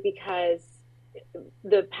usually because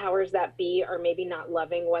the powers that be are maybe not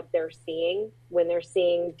loving what they're seeing when they're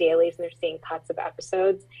seeing dailies and they're seeing cuts of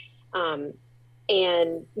episodes.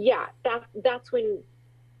 And yeah, that's when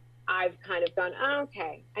I've kind of gone, oh,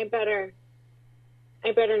 okay, I better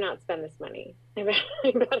not spend this money. I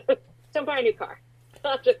better don't buy a new car.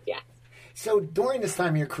 Not just yet. So during this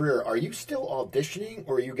time in your career, are you still auditioning,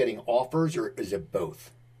 or are you getting offers, or is it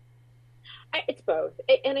both? It's both,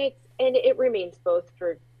 and it remains both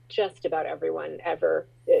for just about everyone ever.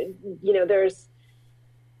 You know, there's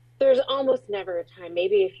almost never a time,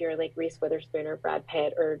 maybe if you're like Reese Witherspoon or Brad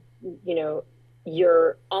Pitt, or, you know,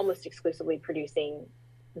 you're almost exclusively producing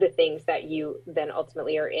the things that you then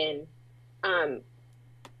ultimately are in.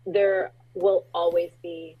 There will always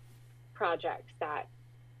be projects that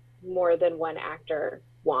more than one actor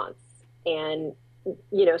wants. And,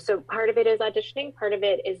 you know, so part of it is auditioning, part of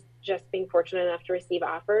it is just being fortunate enough to receive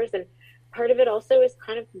offers, and part of it also is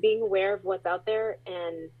kind of being aware of what's out there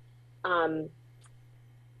and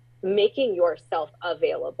making yourself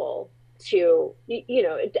available to, you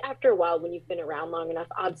know, after a while, when you've been around long enough,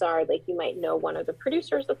 odds are like you might know one of the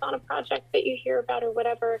producers that's on a project that you hear about or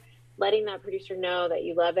whatever, letting that producer know that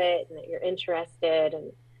you love it and that you're interested.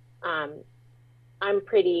 And I'm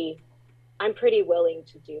pretty willing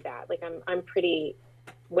to do that. Like I'm pretty,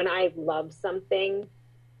 when I love something,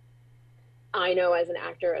 I know as an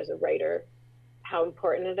actor, as a writer, how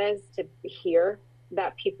important it is to hear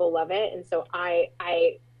that people love it. And so I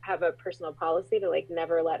have a personal policy to like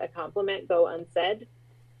never let a compliment go unsaid.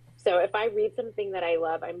 So if I read something that I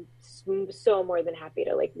love, I'm so more than happy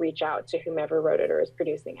to like reach out to whomever wrote it or is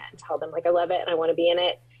producing it and tell them like I love it and I want to be in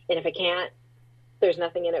it. And if I can't, there's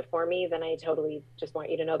nothing in it for me, then I totally just want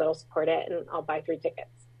you to know that I'll support it and I'll buy 3 tickets.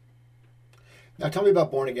 Now tell me about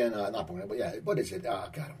Born Again, not Born Again, but yeah, what is it?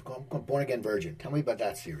 God, I'm going Born Again Virgin. Tell me about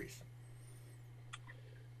that series.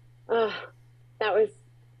 That was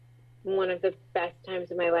one of the best times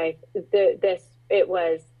of my life. It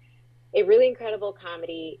was a really incredible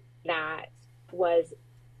comedy that was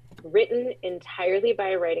written entirely by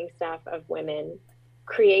a writing staff of women,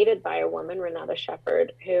 created by a woman, Renata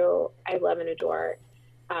Shepard, who I love and adore,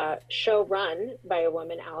 show run by a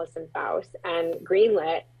woman, Alison Faust, and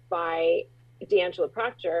greenlit by D'Angela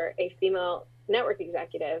Proctor, a female network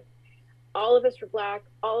executive. All of us were Black,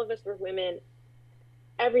 all of us were women.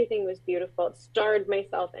 Everything was beautiful. It starred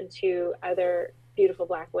myself and 2 other beautiful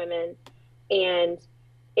Black women, and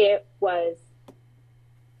it was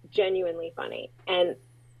genuinely funny. And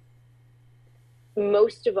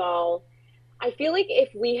most of all, I feel like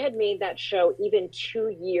if we had made that show even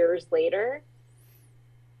 2 years later,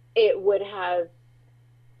 it would have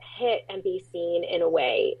hit and be seen in a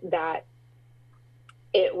way that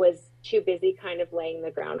it was too busy kind of laying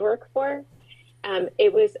the groundwork for.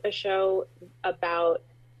 It was a show about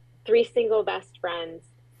 3 single best friends,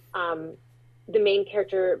 the main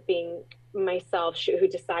character being myself, who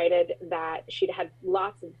decided that she'd had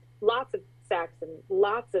lots of sex and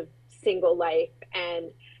lots of single life,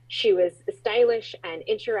 and she was stylish and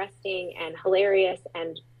interesting and hilarious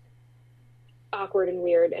and awkward and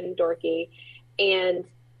weird and dorky, and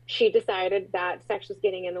she decided that sex was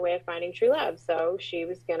getting in the way of finding true love, so she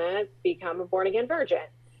was gonna become a born-again virgin.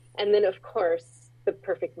 And then, of course, the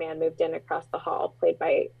perfect man moved in across the hall, played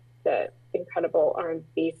by the incredible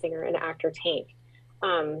R&B singer and actor Tank.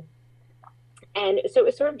 And so it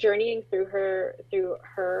was sort of journeying through her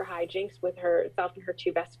hijinks with herself and her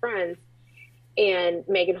 2 best friends, and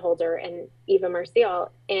Megan Holder and Eva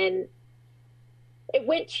Marcial. And it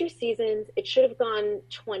went 2 seasons. It should have gone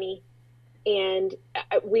 20. And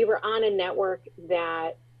we were on a network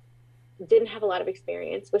that didn't have a lot of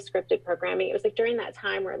experience with scripted programming. It was like during that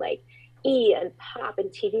time where like E and Pop and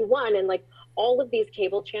TV One, and like all of these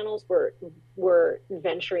cable channels were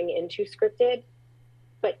venturing into scripted,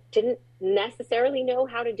 but didn't necessarily know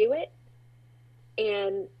how to do it.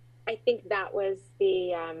 And I think that was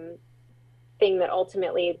the thing that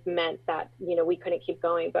ultimately meant that, you know, we couldn't keep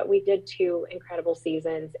going. But we did 2 incredible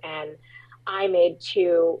seasons, and I made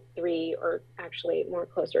 2, 3, or actually more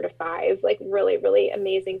closer to 5, like really, really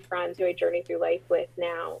amazing friends who I journey through life with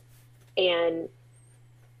now. And,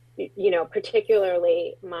 you know,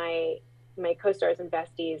 particularly my co-stars and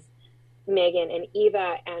besties, Megan and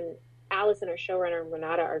Eva, and Allison, our showrunner, and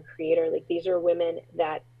Renata, our creator. Like, these are women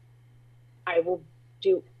that I will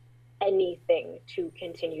do anything to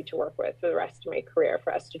continue to work with for the rest of my career,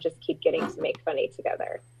 for us to just keep getting to make funny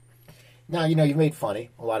together. Now, you know, you made funny,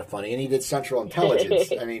 a lot of funny, and you did Central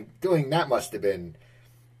Intelligence. I mean, doing that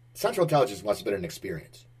Central Intelligence must have been an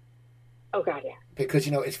experience. Oh, God, yeah. Because,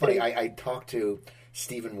 you know, it's funny, I talked to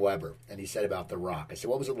Steven Weber, and he said about The Rock. I said,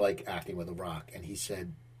 what was it like acting with The Rock? And he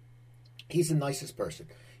said, he's the nicest person.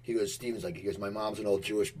 He goes, my mom's an old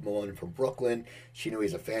Jewish woman from Brooklyn. She knew he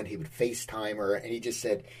was a fan. He would FaceTime her. And he just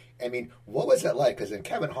said, I mean, what was that like? Because in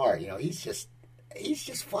Kevin Hart, you know, he's just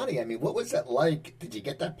funny. I mean, what was that like? Did you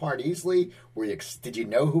get that part easily? Did you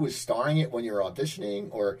know who was starring it when you were auditioning?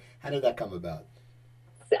 Or how did that come about?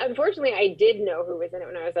 Unfortunately, I did know who was in it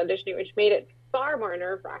when I was auditioning, which made it far more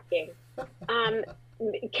nerve-wracking.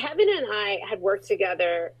 Kevin and I had worked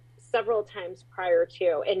together several times prior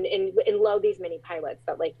to, and in these many pilots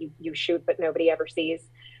that like you shoot but nobody ever sees.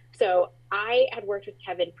 So I had worked with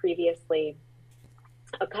Kevin previously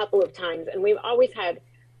a couple of times, and we've always had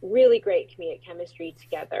really great comedic chemistry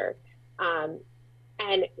together.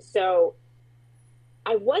 And so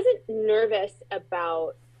I wasn't nervous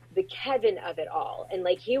about the Kevin of it all. And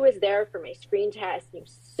like, he was there for my screen test, and he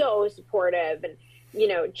was so supportive, and, you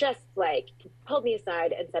know, just like pulled me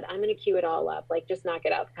aside and said, I'm going to cue it all up. Like, just knock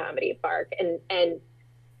it out the comedy park. And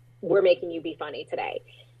we're making you be funny today.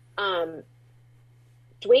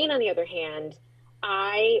 Dwayne, on the other hand,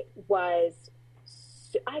 I was,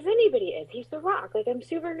 as anybody is, he's The Rock. Like, I'm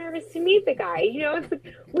super nervous to meet the guy. You know, it's like,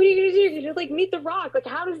 what are you going to do? You like, meet The Rock. Like,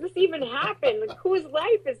 how does this even happen? Like, whose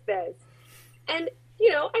life is this? And,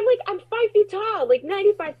 you know, I'm 5 feet tall, like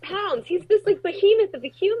 95 pounds. He's this like behemoth of a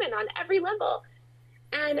human on every level.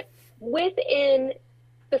 And within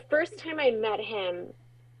the first time I met him,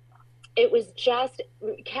 it was just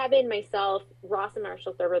Kevin, myself, Ross and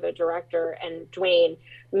Marshall Thurber, the director, and Dwayne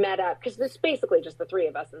met up, because there's basically just the 3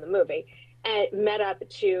 of us in the movie, and met up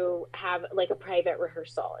to have like a private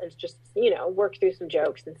rehearsal and just, you know, work through some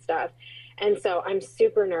jokes and stuff. And so I'm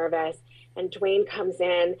super nervous, and Dwayne comes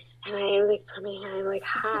in, and I like put my hand, I'm like,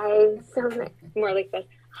 hi, so nice. More like this,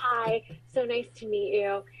 hi, so nice to meet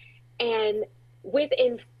you. And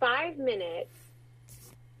within 5 minutes,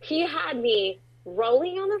 he had me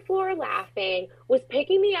rolling on the floor laughing, was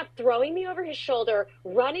picking me up, throwing me over his shoulder,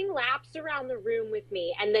 running laps around the room with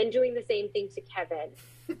me, and then doing the same thing to Kevin.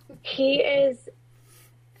 He is,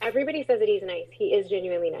 everybody says that he's nice. He is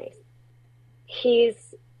genuinely nice.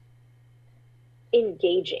 He's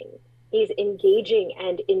engaging. He's engaging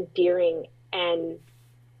and endearing. And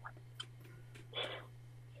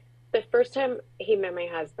the first time he met my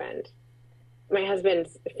husband's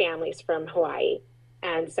family's from Hawaii.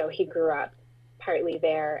 And so he grew up partly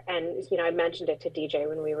there. And, you know, I mentioned it to DJ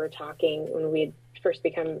when we were talking, when we'd first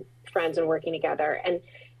become friends and working together. And,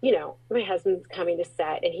 you know, my husband's coming to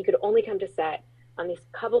set, and he could only come to set on these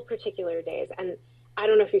couple particular days. And I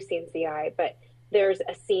don't know if you've seen CI, but there's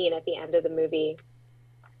a scene at the end of the movie.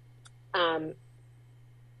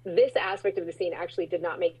 This aspect of the scene actually did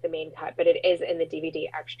not make the main cut, but it is in the DVD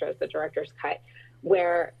extras, the director's cut,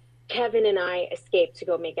 where Kevin and I escaped to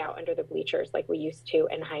go make out under the bleachers like we used to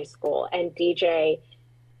in high school. And DJ,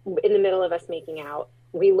 in the middle of us making out,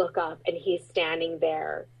 we look up and he's standing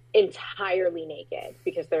there entirely naked,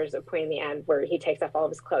 because there's a point in the end where he takes off all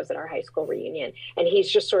of his clothes at our high school reunion, and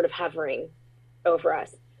he's just sort of hovering over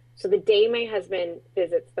us. So the day my husband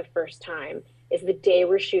visits the first time is the day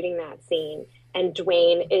we're shooting that scene, and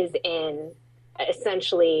Dwayne is in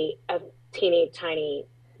essentially a teeny tiny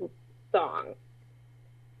thong.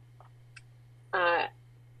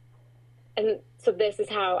 And so this is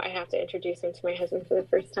how I have to introduce him to my husband for the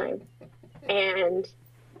first time. And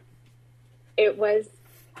it was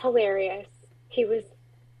hilarious. He was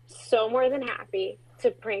so more than happy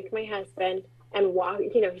to prank my husband and walk,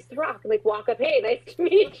 you know, he's The Rock, like walk up, hey, nice to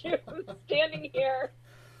meet you. I'm standing here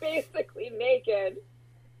basically naked.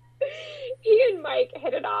 He and Mike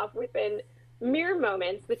hit it off within mere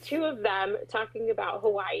moments, the 2 of them talking about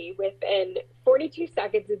Hawaii within 42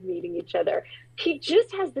 seconds of meeting each other. He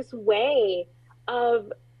just has this way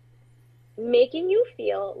of making you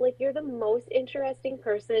feel like you're the most interesting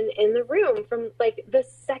person in the room from like the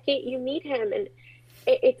second you meet him. And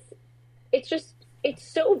it's just, it's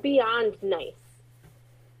so beyond nice.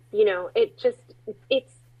 You know, it's,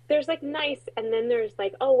 there's like nice, and then there's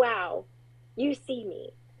like, oh wow, you see me.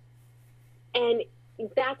 And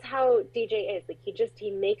that's how DJ is. Like,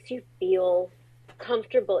 he makes you feel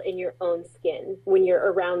comfortable in your own skin when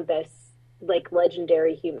you're around this like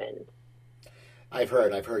legendary human. I've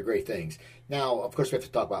heard great things. Now, of course, we have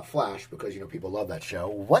to talk about Flash because, you know, people love that show.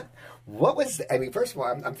 What was, I mean, first of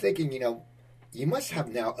all, I'm thinking, you know, you must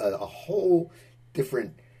have now a whole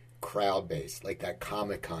different crowd base, like that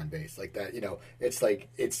Comic-Con base, like that, you know, it's like,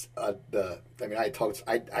 it's I mean,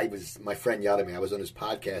 I was, my friend yelled at me, I was on his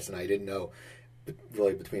podcast and I didn't know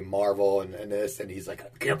really between Marvel and this, and he's like, I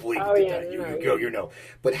can't believe you did that. You know.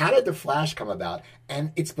 But how did The Flash come about?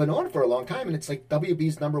 And it's been on for a long time, and it's like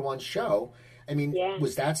WB's #1 show. I mean,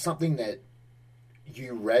 was that something that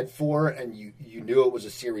you read for and you knew it was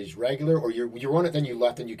a series regular, or you were on it, then you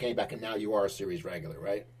left and you came back and now you are a series regular,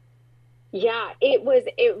 right? Yeah,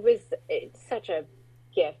 it's such a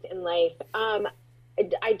gift in life.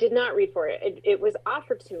 I did not read for it. It was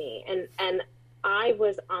offered to me, and I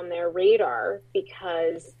was on their radar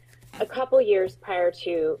because a couple years prior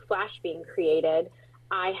to Flash being created,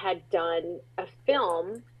 I had done a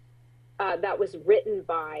film that was written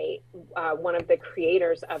by one of the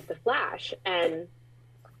creators of The Flash. And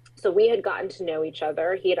so we had gotten to know each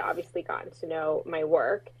other. He had obviously gotten to know my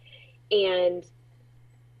work. And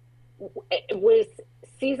it was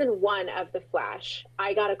season 1 of The Flash.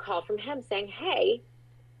 I got a call from him saying, hey,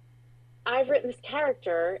 I've written this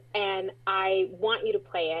character and I want you to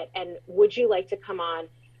play it. And would you like to come on?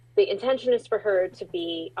 The intention is for her to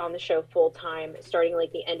be on the show full time, starting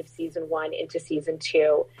like the end of season 1 into season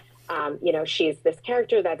 2. You know, she's this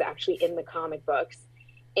character that's actually in the comic books,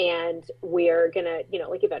 and we're going to, you know,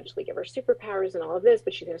 like eventually give her superpowers and all of this,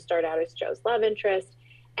 but she's going to start out as Joe's love interest.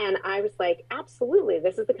 And I was like, absolutely.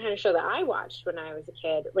 This is the kind of show that I watched when I was a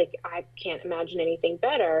kid. Like, I can't imagine anything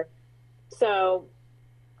better. So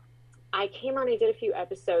I came on, I did a few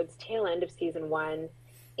episodes, tail end of season 1.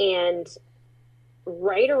 And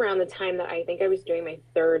right around the time that I think I was doing my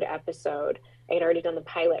 3rd episode, I had already done the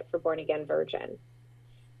pilot for Born Again Virgin.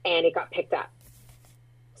 And it got picked up.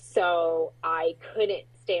 So I couldn't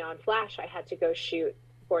stay on Flash. I had to go shoot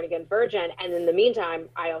Born Again Virgin. And in the meantime,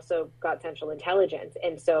 I also got Central Intelligence.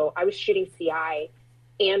 And so I was shooting CI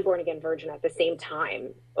and Born Again Virgin at the same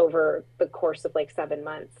time over the course of like 7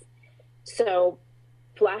 months. So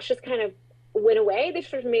Flash just kind of went away. They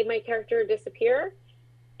sort of made my character disappear.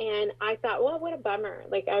 And I thought, well, what a bummer.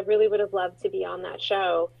 Like, I really would have loved to be on that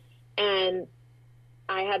show. And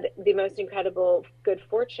I had the most incredible good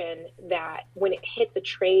fortune that when it hit the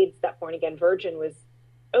trades that Born Again Virgin was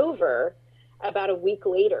over, about a week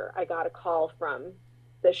later, I got a call from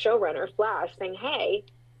the showrunner, Flash, saying, hey,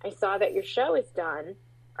 I saw that your show is done.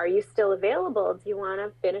 Are you still available? Do you want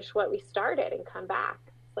to finish what we started and come back?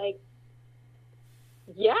 It's like,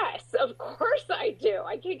 yes, of course I do.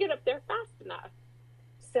 I can't get up there fast enough.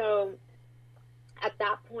 So at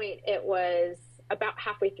that point, it was about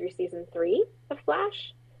halfway through season 3 of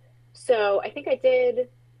Flash. So I think I did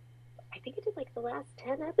like the last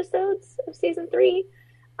 10 episodes of season 3.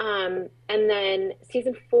 And then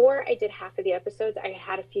season 4, I did half of the episodes. I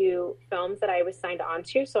had a few films that I was signed on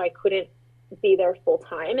to, so I couldn't be there full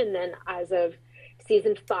time. And then as of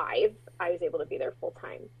season 5, I was able to be there full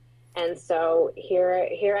time. And so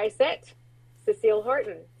here I sit, Cecile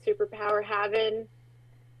Horton, superpower having,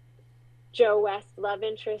 Joe West love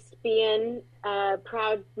interest, being a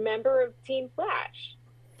proud member of Team Flash.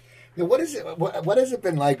 Now, what has it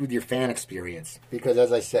been like with your fan experience? Because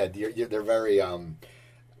as I said, they're very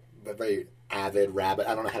avid, rabid.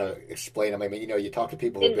 I don't know how to explain them. I mean, you know, you talk to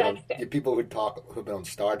people who've been on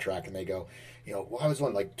Star Trek, and they go, you know, well, I was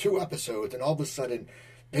on like 2 episodes, and all of a sudden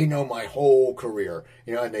they know my whole career,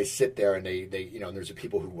 you know, and they sit there and they you know, and there's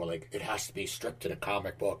people who were like, it has to be strict to the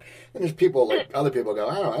comic book. And there's people like, other people go,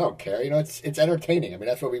 I don't care. You know, it's entertaining. I mean,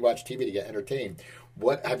 that's why we watch TV, to get entertained.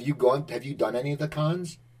 Have you done any of the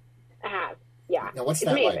cons? I have, yeah. Now, what's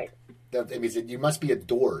that amazing. Like? I mean, you must be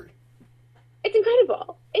adored. It's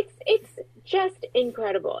incredible. It's just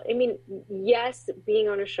incredible. I mean, yes, being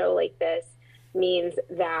on a show like this means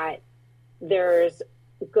that there's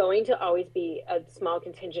going to always be a small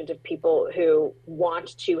contingent of people who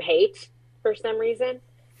want to hate for some reason,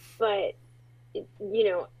 but you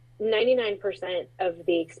know, 99% of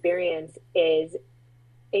the experience is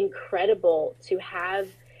incredible to have.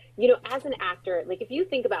 You know, as an actor, like if you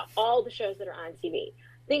think about all the shows that are on TV,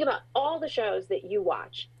 think about all the shows that you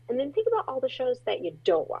watch, and then think about all the shows that you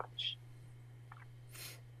don't watch.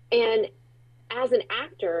 And as an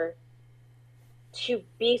actor, to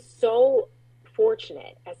be so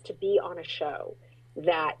fortunate as to be on a show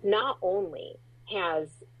that not only has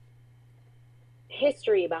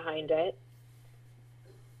history behind it,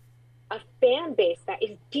 a fan base that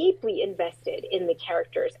is deeply invested in the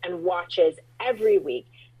characters and watches every week,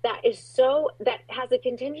 that has a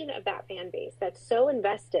contingent of that fan base that's so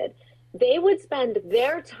invested, they would spend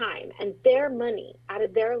their time and their money out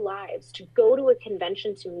of their lives to go to a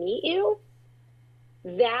convention to meet you.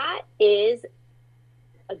 That is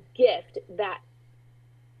a gift that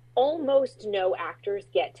almost no actors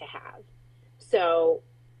get to have. So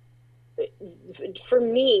for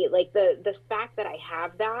me, like the fact that I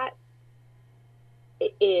have that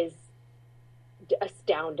is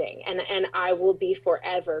astounding, and I will be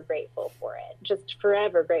forever grateful for it. Just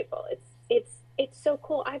forever grateful. It's so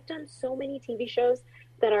cool. I've done so many TV shows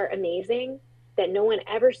that are amazing that no one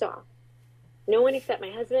ever saw. No one except my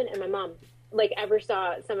husband and my mom like ever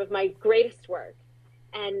saw some of my greatest work.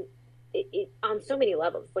 And it on so many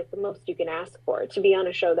levels, like the most you can ask for, to be on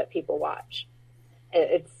a show that people watch.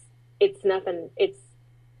 It's nothing. It's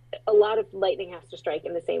a lot of lightning has to strike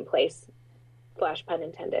in the same place, flash pun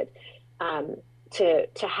intended,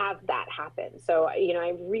 to have that happen. So,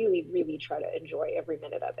 I really, really try to enjoy every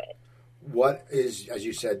minute of it. What is, as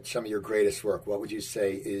you said, some of your greatest work? What would you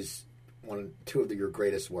say is two of your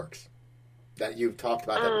greatest works that you've talked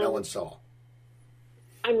about that no one saw?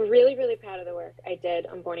 I'm really, really proud of the work I did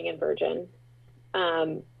on Born Again Virgin.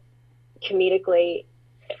 Comedically,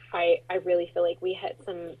 I really feel like we hit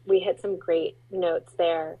some great notes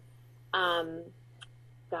there.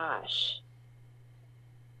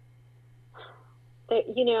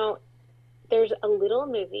 There's a little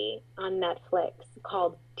movie on Netflix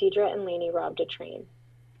called Deidre and Laney Robbed a Train.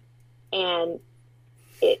 And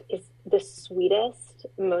it is the sweetest,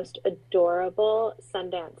 most adorable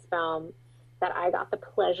Sundance film that I got the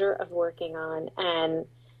pleasure of working on. And,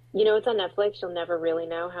 it's on Netflix. You'll never really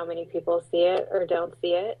know how many people see it or don't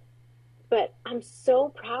see it. But I'm so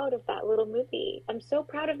proud of that little movie. I'm so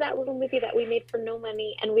proud of that little movie that we made for no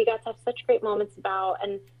money and we got to have such great moments about.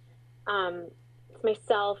 And it's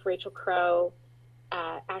myself, Rachel Crow,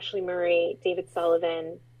 Ashley Murray, David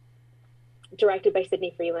Sullivan, directed by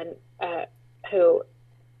Sydney Freeland, who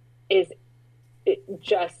is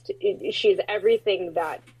she's everything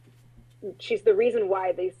that, she's the reason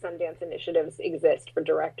why these Sundance initiatives exist for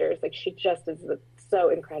directors. Like, she just is so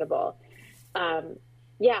incredible.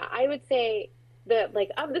 I would say that,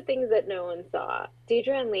 like, of the things that no one saw,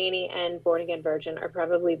 Deidre and Laney and Born Again Virgin are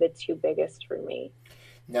probably the two biggest for me.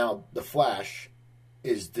 Now, The Flash,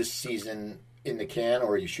 is this season in the can,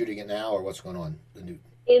 or are you shooting it now, or what's going on?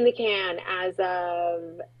 In the can as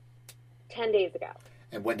of 10 days ago.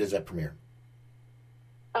 And when does that premiere?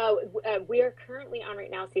 We are currently on right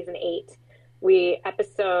now season 8.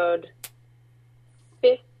 Episode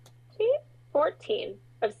 14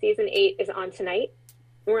 of season 8 is on tonight.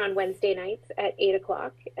 We're on Wednesday nights at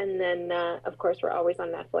 8:00, and then of course we're always on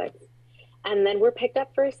Netflix. And then we're picked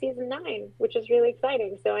up for season 9, which is really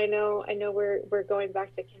exciting. So I know we're going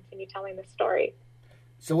back to continue telling the story.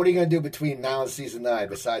 So what are you going to do between now and season 9,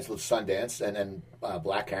 besides with Sundance and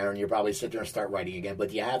Black Karen? You'll probably sit there and start writing again. But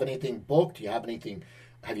do you have anything booked? Do you have anything?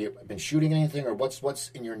 Have you been shooting anything, or what's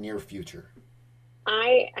in your near future?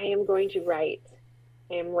 I am going to write.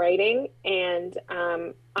 I am writing, and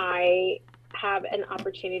I have an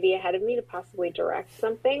opportunity ahead of me to possibly direct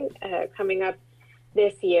something coming up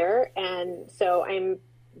this year. And so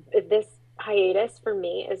this hiatus for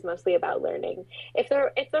me is mostly about learning. If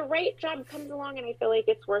the right job comes along and I feel like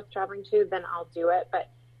it's worth traveling to, then I'll do it.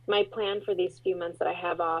 But my plan for these few months that I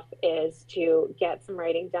have off is to get some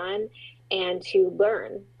writing done and to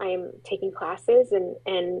learn. I'm taking classes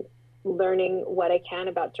and learning what I can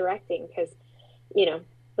about directing, because,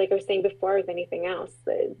 like I was saying before with anything else,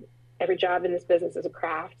 every job in this business is a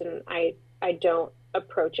craft, and I don't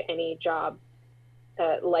approach any job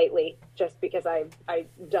lightly just because I've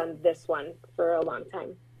done this one for a long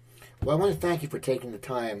time. Well, I want to thank you for taking the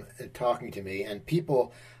time and talking to me. And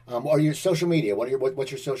people, or your social media, what's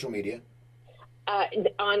your social media?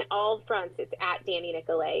 On all fronts, it's at Dani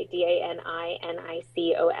Nicolet,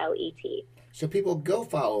 DANINICOLET. So people, go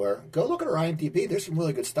follow her. Go look at her IMDb. There's some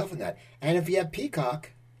really good stuff in that. And if you have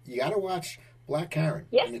Peacock, you got to watch Black Karen.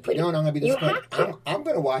 Yes, and if you don't, I'm going to be disappointed. I'm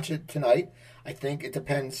going to watch it tonight. I think it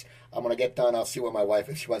depends. When I get done, I'll see what my wife,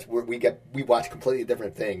 if she wants. We watch completely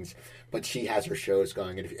different things, but she has her shows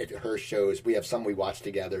going, and if her shows, we have some we watch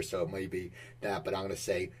together, so it may be that. But I'm going to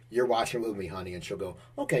say, you're watching with me, honey, and she'll go,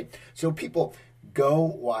 okay. So people, go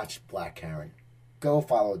watch Black Karen. Go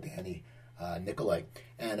follow Dani. Nicolay.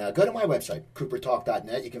 And go to my website,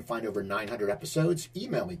 coopertalk.net. You can find over 900 episodes.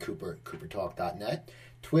 Email me, Cooper at coopertalk.net.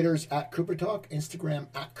 Twitter's at CooperTalk. Instagram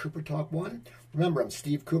at CooperTalk1. Remember, I'm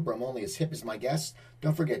Steve Cooper. I'm only as hip as my guests.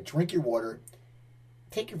 Don't forget, drink your water,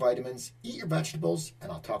 take your vitamins, eat your vegetables,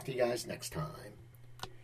 and I'll talk to you guys next time.